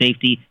strong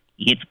safety.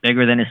 He hits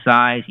bigger than his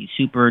size. He's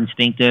super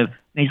instinctive.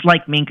 And he's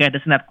like Minkah,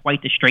 doesn't have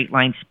quite the straight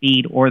line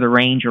speed or the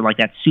range or like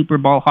that Super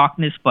Bowl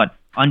hawkness, but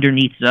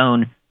underneath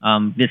zone,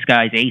 this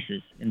guy's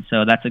aces. And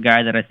so that's a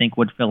guy that I think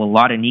would fill a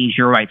lot of needs.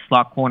 You're right,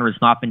 slot corner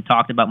has not been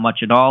talked about much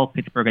at all.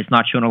 Pittsburgh has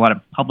not shown a lot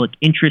of public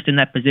interest in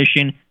that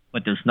position,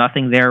 but there's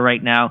nothing there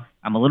right now.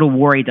 I'm a little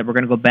worried that we're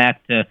going to go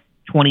back to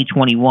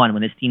 2021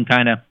 when this team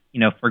kind of,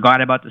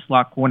 forgot about the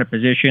slot corner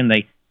position.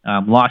 They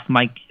lost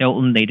Mike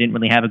Hilton. They didn't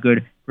really have a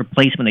good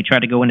replacement. They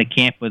tried to go into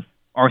camp with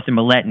Arthur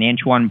Millette and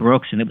Antoine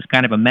Brooks, and it was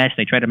kind of a mess.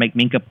 They tried to make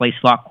Minkah play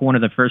slot corner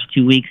the first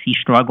 2 weeks. He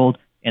struggled,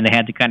 and they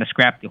had to kind of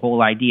scrap the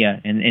whole idea.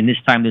 And this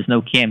time there's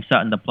no Cam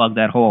Sutton to plug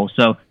that hole.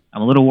 So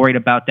I'm a little worried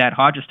about that.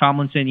 Hodges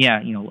Tomlinson,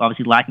 yeah,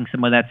 obviously lacking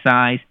some of that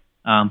size,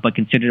 but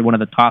considered one of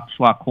the top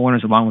slot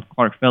corners along with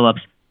Clark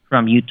Phillips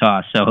from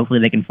Utah. So hopefully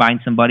they can find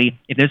somebody.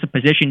 If there's a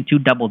position to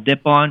double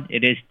dip on,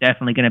 it is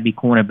definitely going to be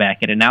cornerback.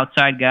 Get an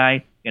outside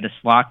guy, get a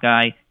slot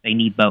guy. They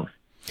need both.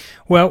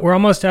 Well, we're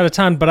almost out of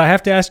time, but I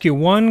have to ask you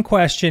one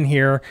question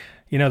here.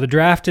 The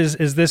draft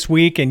is this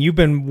week, and you've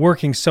been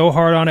working so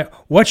hard on it.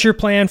 What's your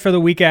plan for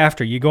the week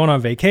after? You going on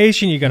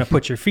vacation? You going to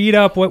put your feet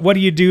up? What do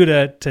you do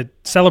to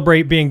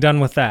celebrate being done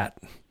with that?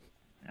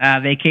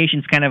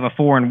 Vacation's kind of a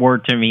foreign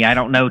word to me. I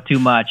don't know too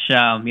much.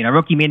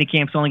 Rookie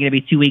minicamp's only going to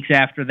be 2 weeks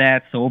after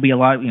that, so we'll be a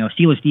lot.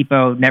 Steelers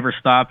Depot never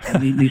stops.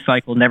 News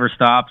cycle never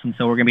stops, and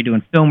so we're going to be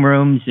doing film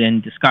rooms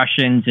and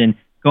discussions and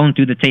going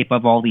through the tape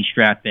of all these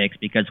draft picks,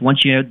 because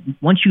once you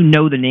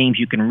know the names,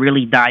 you can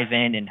really dive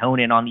in and hone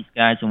in on these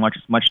guys and watch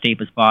as much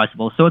tape as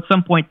possible. So at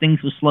some point,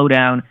 things will slow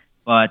down,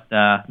 but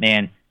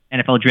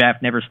NFL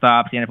draft never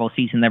stops, the NFL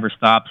season never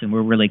stops, and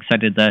we're really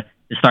excited to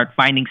start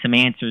finding some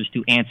answers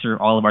to answer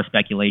all of our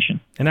speculation.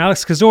 And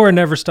Alex Kozora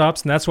never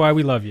stops, and that's why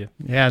we love you.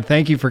 Yeah,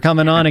 thank you for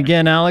coming on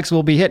again, Alex.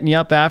 We'll be hitting you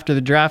up after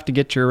the draft to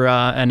get your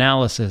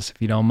analysis,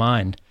 if you don't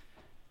mind.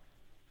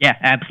 Yeah,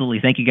 absolutely.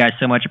 Thank you guys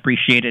so much.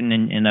 Appreciate it,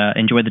 and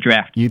enjoy the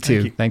draft. You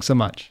too. Thanks so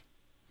much.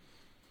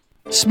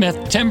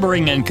 Smith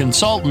Timbering and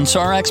Consultants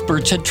are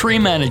experts at tree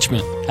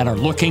management and are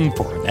looking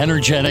for an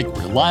energetic,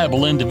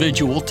 reliable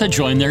individual to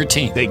join their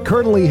team. They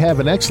currently have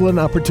an excellent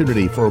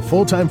opportunity for a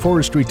full-time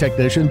forestry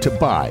technician to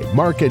buy,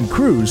 mark, and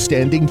cruise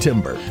standing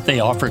timber. They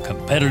offer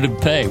competitive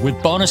pay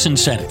with bonus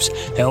incentives,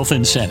 health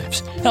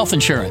insurance,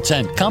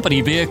 and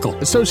company vehicle.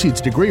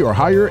 Associate's degree or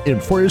higher in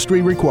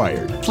forestry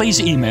required. Please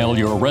email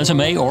your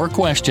resume or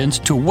questions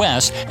to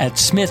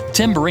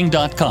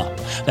wes@smithtimbering.com.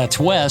 That's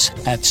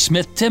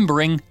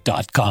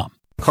wes@smithtimbering.com.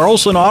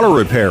 Carlson Auto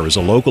Repair is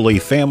a locally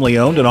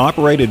family-owned and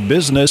operated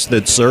business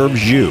that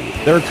serves you,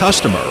 their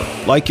customer,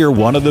 like you're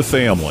one of the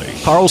family.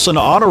 Carlson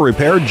Auto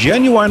Repair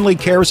genuinely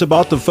cares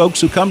about the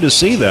folks who come to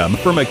see them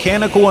for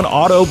mechanical and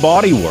auto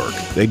body work.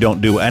 They don't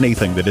do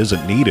anything that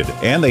isn't needed,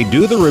 and they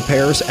do the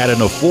repairs at an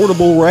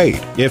affordable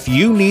rate. If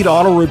you need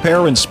auto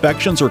repair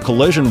inspections or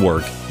collision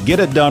work, get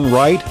it done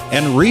right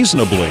and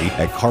reasonably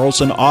at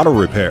Carlson Auto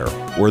Repair,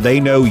 where they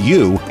know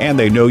you and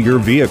they know your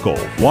vehicle.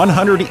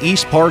 100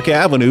 East Park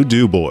Avenue,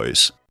 Du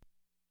Bois.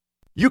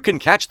 You can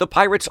catch the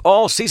Pirates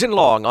all season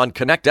long on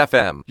Connect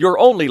FM, your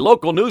only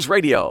local news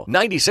radio,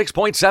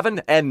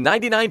 96.7 and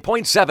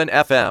 99.7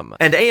 FM,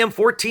 and AM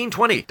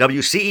 1420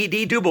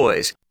 WCED Du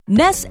Bois.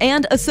 Ness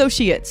and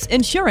Associates,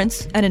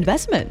 Insurance and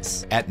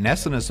Investments. At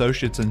Ness and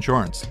Associates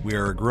Insurance, we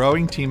are a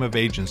growing team of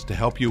agents to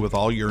help you with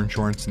all your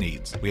insurance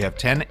needs. We have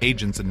 10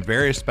 agents in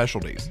various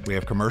specialties. We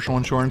have commercial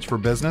insurance for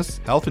business,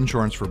 health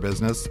insurance for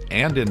business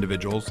and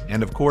individuals,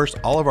 and of course,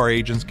 all of our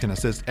agents can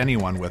assist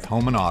anyone with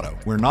home and auto.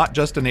 We're not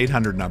just an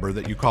 800 number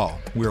that you call.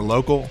 We're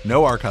local,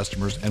 know our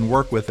customers, and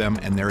work with them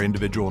and their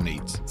individual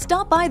needs.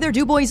 Stop by their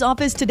Du Bois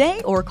office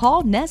today or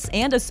call Ness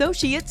and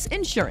Associates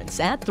Insurance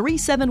at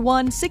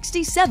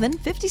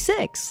 371-6756.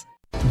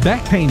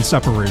 Back pain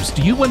sufferers,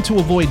 do you want to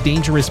avoid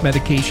dangerous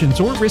medications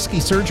or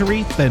risky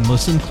surgery? Then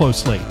listen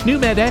closely.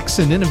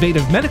 NewMedX, an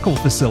innovative medical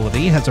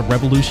facility, has a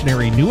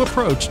revolutionary new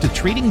approach to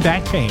treating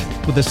back pain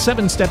with a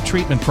 7-step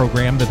treatment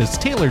program that is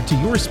tailored to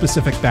your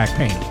specific back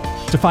pain.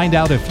 To find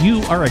out if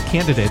you are a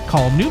candidate,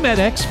 call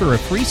NewMedX for a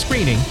free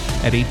screening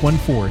at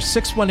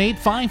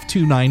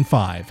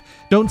 814-618-5295.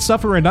 Don't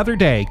suffer another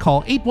day.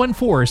 Call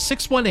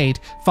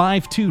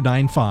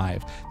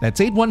 814-618-5295. That's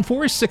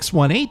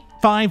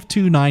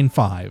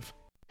 814-618-5295.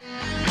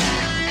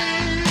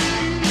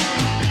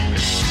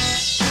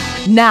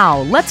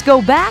 Now, let's go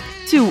back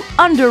to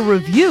Under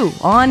Review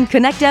on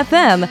Connect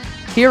FM.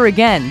 Here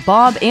again,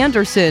 Bob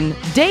Anderson,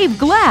 Dave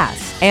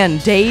Glass,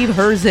 and Dave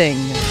Herzing.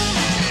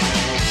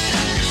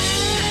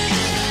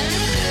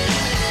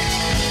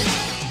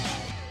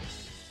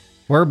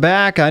 We're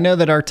back. I know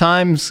that our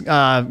time's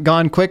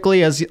gone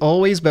quickly as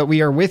always, but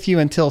we are with you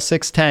until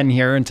 6:10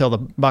 here, until the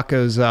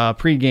Buccos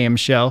pregame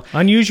show.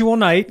 Unusual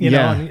night, you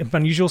know,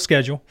 unusual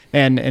schedule.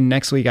 And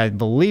next week, I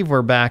believe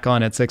we're back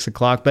on at 6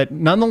 o'clock. But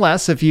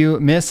nonetheless, if you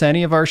miss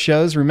any of our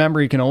shows,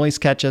 remember you can always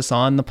catch us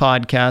on the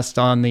podcast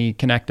on the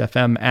Connect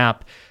FM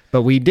app.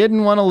 But we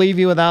didn't want to leave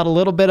you without a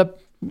little bit of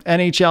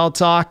NHL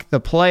talk. The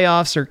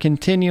playoffs are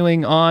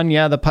continuing on.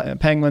 Yeah, the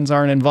Penguins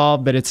aren't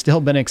involved, but it's still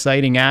been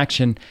exciting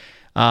action.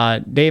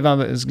 Dave, I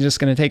was just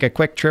going to take a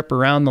quick trip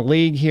around the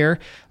league here.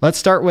 Let's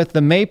start with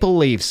the Maple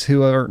Leafs,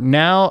 who are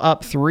now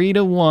up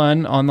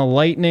 3-1 on the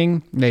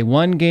Lightning. They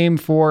won Game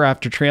 4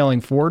 after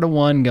trailing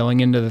 4-1 going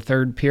into the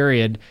third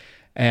period.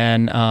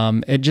 And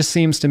it just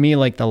seems to me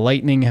like the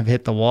Lightning have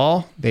hit the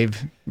wall.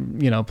 They've,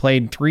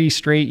 played 3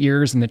 straight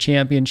years in the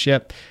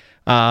championship.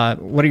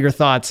 What are your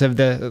thoughts? Have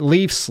the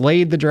Leafs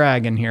slayed the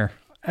dragon here?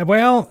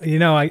 Well,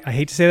 I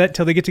hate to say that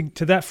until they get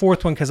to that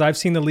fourth one, because I've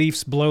seen the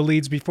Leafs blow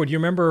leads before. Do you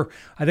remember,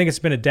 I think it's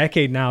been a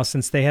decade now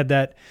since they had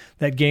that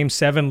Game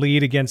 7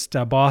 lead against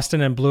Boston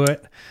and blew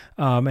it.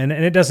 And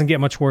it doesn't get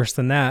much worse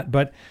than that.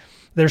 But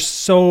there's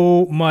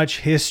so much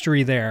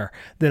history there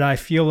that I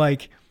feel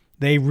like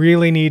they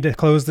really need to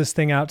close this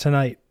thing out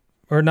tonight.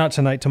 Or not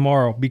tonight,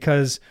 tomorrow.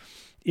 Because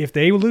if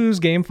they lose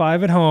Game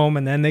 5 at home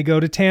and then they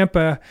go to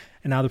Tampa,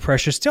 and now the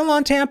pressure's still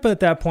on Tampa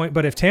at that point,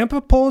 but if Tampa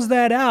pulls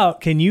that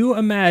out, can you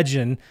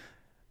imagine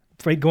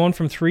going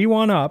from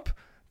 3-1 up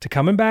to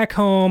coming back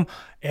home?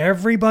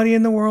 Everybody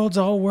in the world's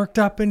all worked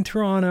up in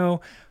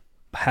Toronto.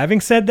 Having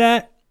said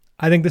that,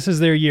 I think this is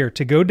their year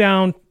to go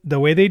down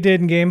the way they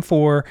did in Game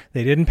 4.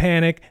 They didn't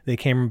panic. They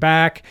came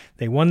back.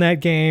 They won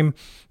that game.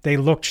 They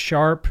looked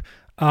sharp.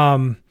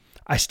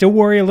 I I still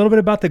worry a little bit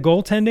about the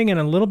goaltending and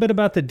a little bit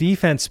about the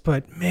defense,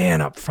 but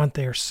man, up front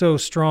they are so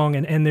strong,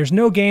 and there's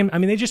no game. I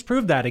mean, they just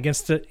proved that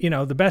against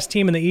the best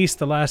team in the East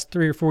the last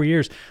 3 or 4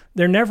 years.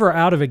 They're never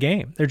out of a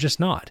game. They're just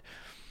not.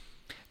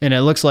 And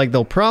it looks like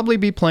they'll probably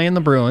be playing the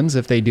Bruins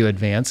if they do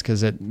advance,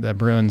 because the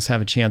Bruins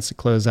have a chance to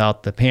close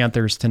out the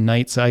Panthers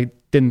tonight. So I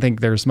didn't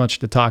think there's much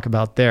to talk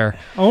about there.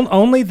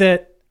 Only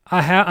that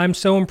I'm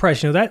so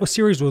impressed. That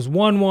series was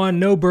 1-1,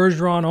 no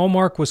Bergeron,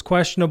 Ullmark was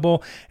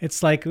questionable.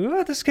 It's like,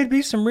 this could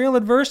be some real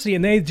adversity,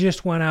 and they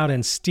just went out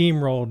and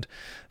steamrolled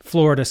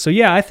Florida. So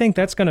yeah, I think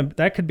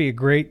that could be a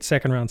great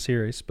second round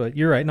series. But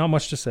you're right, not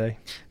much to say.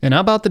 And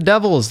how about the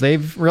Devils?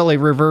 They've really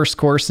reversed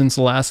course since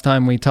the last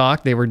time we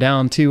talked. They were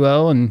down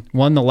 2-0 and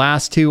won the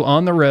last 2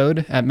 on the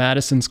road at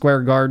Madison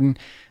Square Garden.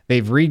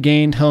 They've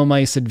regained home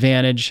ice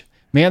advantage.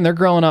 Man, they're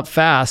growing up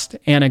fast,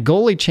 and a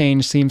goalie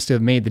change seems to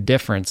have made the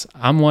difference.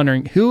 I'm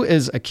wondering, who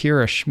is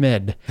Akira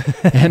Schmid?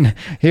 And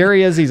here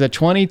he is. He's a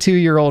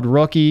 22-year-old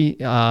rookie,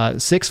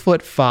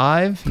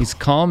 6'5". He's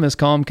calm as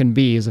calm can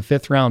be. He's a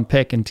 5th-round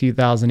pick in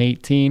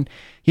 2018.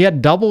 He had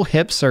double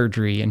hip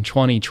surgery in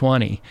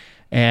 2020,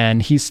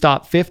 and he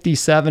stopped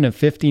 57 of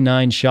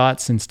 59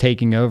 shots since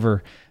taking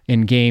over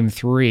in Game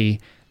 3.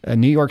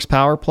 New York's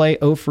power play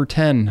 0 for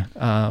 10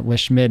 with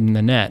Schmid in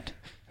the net.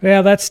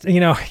 Yeah, that's,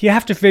 you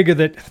have to figure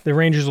that the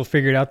Rangers will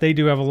figure it out. They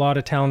do have a lot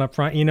of talent up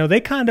front.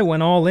 They kind of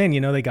went all in.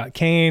 They got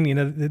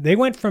Kane. They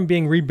went from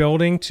being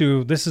rebuilding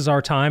to this is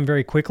our time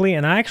very quickly.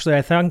 And I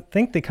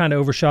think they kind of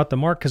overshot the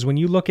mark, because when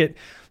you look at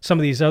some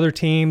of these other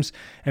teams,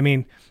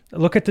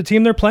 look at the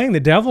team they're playing.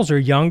 The Devils are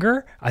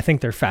younger. I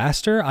think they're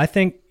faster. I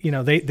think,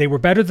 they were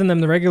better than them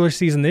the regular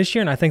season this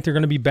year, and I think they're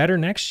going to be better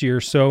next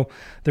year. So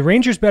the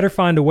Rangers better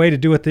find a way to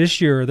do it this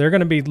year. They're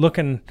going to be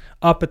looking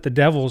up at the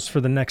Devils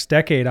for the next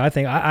decade, I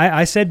think.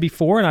 I said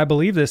before, and I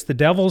believe this, the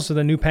Devils are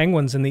the new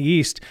Penguins in the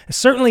East,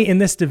 certainly in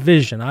this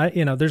division.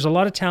 There's a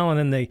lot of talent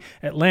in the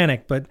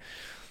Atlantic, but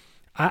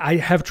I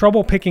have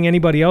trouble picking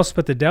anybody else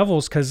but the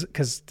Devils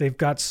because they've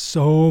got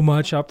so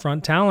much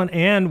upfront talent,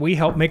 and we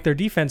help make their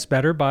defense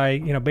better by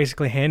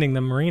basically handing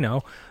them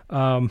Marino.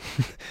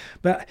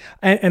 But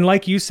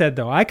like you said,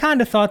 though, I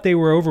kind of thought they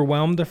were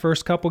overwhelmed the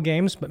first couple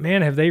games, but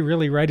man, have they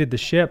really righted the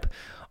ship?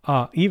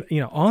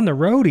 Even, on the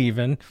road,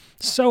 even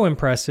so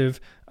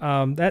impressive.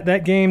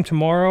 That game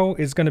tomorrow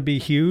is going to be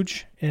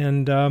huge,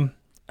 and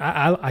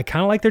I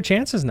kind of like their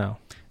chances now.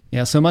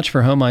 Yeah, so much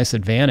for home ice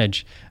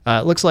advantage.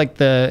 It looks like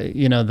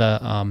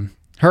the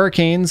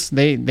Hurricanes,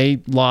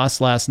 they lost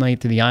last night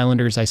to the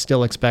Islanders. I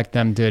still expect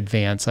them to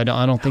advance. I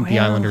don't think the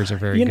Islanders are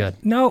very good.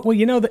 No,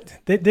 well,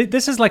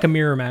 this is like a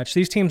mirror match.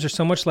 These teams are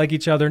so much like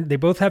each other. They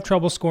both have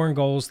trouble scoring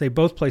goals. They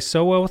both play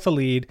so well with the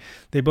lead.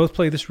 They both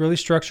play this really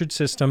structured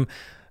system.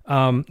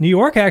 New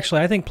York,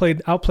 actually, I think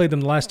outplayed them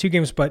the last 2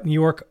 games, but New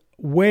York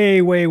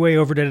way, way, way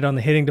overdid it on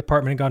the hitting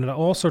department and got into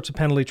all sorts of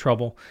penalty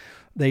trouble.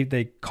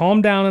 They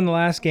calmed down in the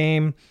last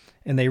game,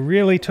 and they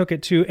really took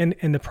it to,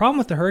 and the problem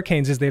with the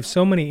Hurricanes is they have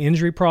so many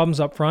injury problems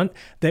up front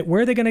that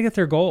where are they going to get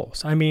their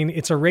goals?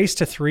 It's a race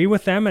to 3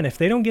 with them, and if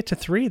they don't get to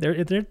 3,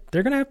 they're going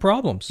to have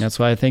problems. That's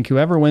why I think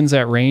whoever wins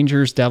that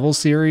Rangers-Devils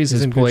series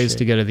is poised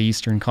to go to the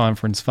Eastern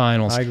Conference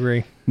Finals. I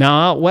agree.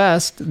 Now out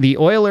west, the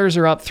Oilers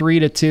are up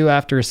 3-2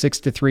 after a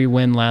 6-3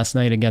 win last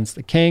night against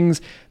the Kings.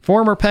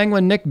 Former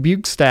Penguin Nick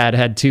Bjugstad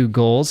had 2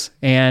 goals,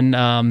 and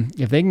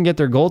if they can get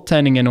their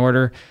goaltending in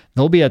order,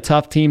 they'll be a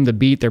tough team to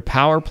beat. Their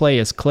power play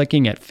is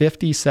clicking at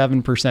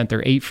 57%.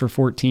 They're 8 for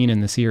 14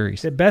 in the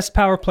series. The best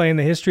power play in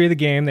the history of the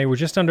game. They were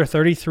just under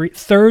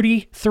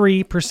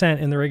 33%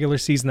 in the regular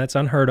season. That's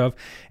unheard of.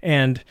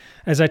 And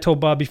as I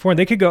told Bob before,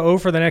 they could go 0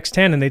 for the next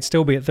 10 and they'd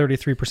still be at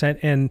 33%.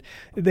 And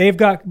they've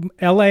got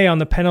LA on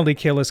the penalty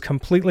kill is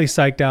completely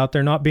psyched out.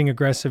 They're not being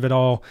aggressive at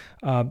all.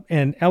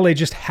 And LA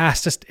just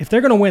has to, if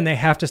they're going to win, they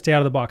have to stay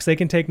out of the box. They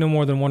can take no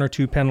more than 1 or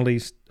 2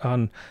 penalties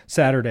on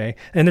Saturday.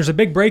 And there's a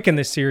big break in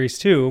this series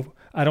too.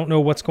 I don't know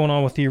what's going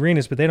on with the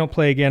arenas, but they don't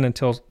play again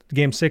until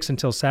Game 6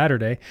 until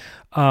Saturday.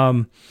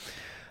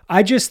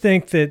 I just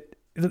think that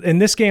in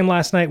this game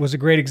last night was a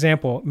great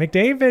example.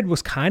 McDavid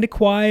was kind of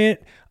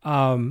quiet,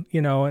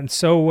 and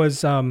so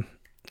was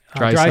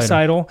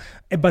Draisaitl,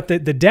 but the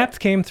depth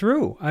came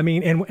through.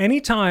 And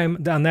any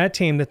time on that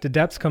team that the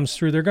depth comes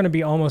through, they're going to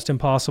be almost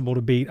impossible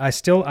to beat.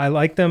 I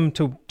like them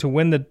to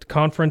win the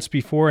conference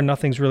before, and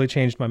nothing's really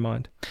changed my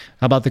mind.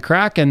 How about the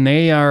Kraken?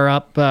 They are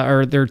up,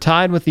 they're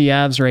tied with the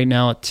Avs right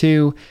now at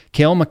 2.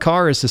 Cale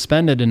Makar is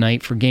suspended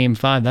tonight for Game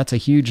 5. That's a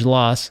huge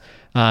loss.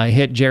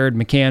 Hit Jared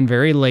McCann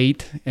very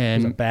late.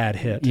 And it was a bad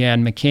hit. Yeah,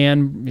 and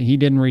McCann, he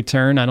didn't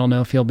return. I don't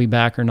know if he'll be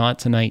back or not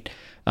tonight.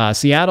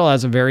 Seattle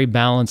has a very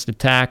balanced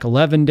attack.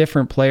 11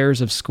 different players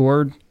have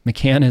scored.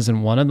 McCann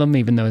isn't one of them,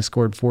 even though he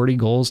scored 40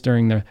 goals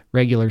during the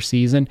regular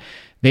season.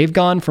 They've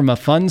gone from a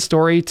fun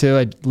story to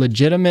a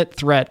legitimate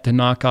threat to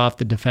knock off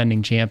the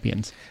defending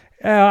champions.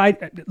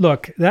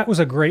 Look, that was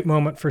a great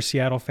moment for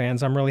Seattle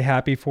fans. I'm really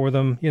happy for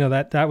them.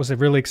 That was a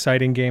really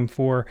exciting Game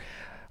 4.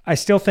 I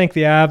still think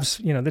the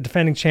Avs, the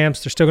defending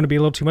champs, they're still going to be a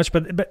little too much.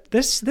 But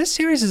this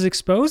series has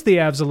exposed the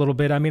Avs a little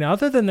bit.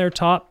 Other than their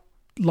top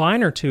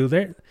line or two,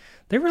 they're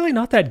really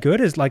not that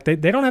good. As like they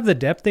don't have the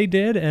depth they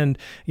did, and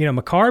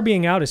Makar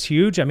being out is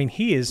huge. I mean,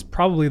 he is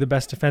probably the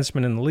best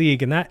defenseman in the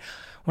league, and that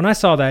when I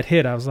saw that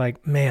hit, I was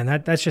like, man,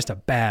 that's just a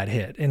bad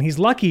hit. And he's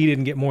lucky he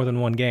didn't get more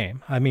than one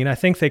game. I mean, I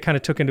think they kind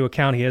of took into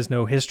account he has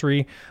no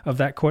history of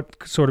that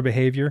sort of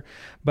behavior.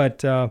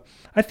 But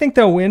I think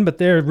they'll win, but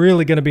they're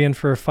really going to be in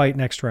for a fight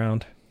next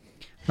round.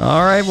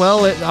 All right,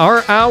 well,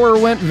 our hour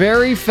went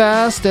very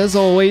fast, as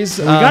always.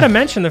 We got to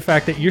mention the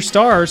fact that your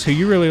Stars, who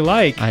you really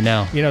like, I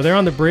know. They're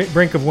on the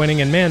brink of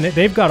winning, and man,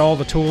 they've got all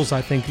the tools.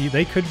 I think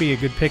they could be a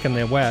good pick in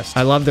the West.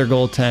 I love their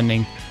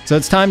goaltending. So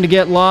it's time to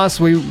get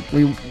lost. We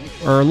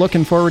are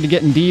looking forward to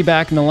getting Dee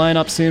back in the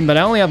lineup soon, but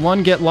I only have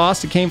one get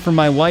lost. It came from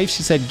my wife.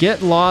 She said,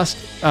 get lost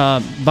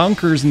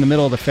bunkers in the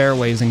middle of the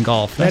fairways in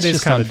golf. That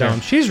is kind of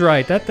dumb. She's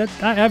right.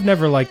 I've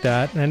never liked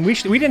that. And we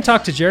didn't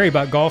talk to Jerry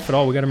about golf at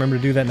all. We got to remember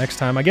to do that next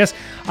time. I guess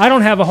I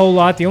don't have a whole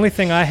lot. The only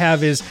thing I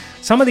have is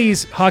some of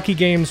these hockey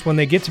games, when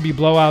they get to be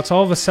blowouts,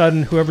 all of a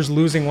sudden whoever's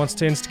losing wants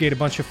to instigate a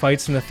bunch of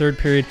fights in the third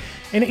period.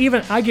 And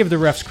even I give the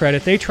refs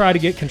credit. They try to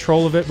get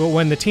control of it, but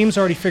when the team's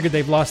already figured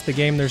they've lost the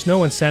game, there's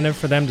no incentive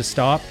for them to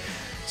stop.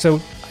 So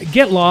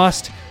get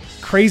lost.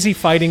 Crazy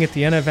fighting at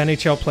the end of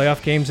NHL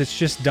playoff games. It's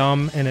just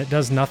dumb, and it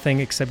does nothing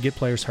except get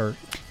players hurt.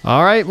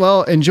 All right,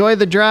 well, enjoy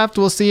the draft.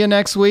 We'll see you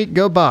next week.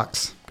 Go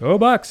Bucks. Go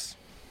Bucks.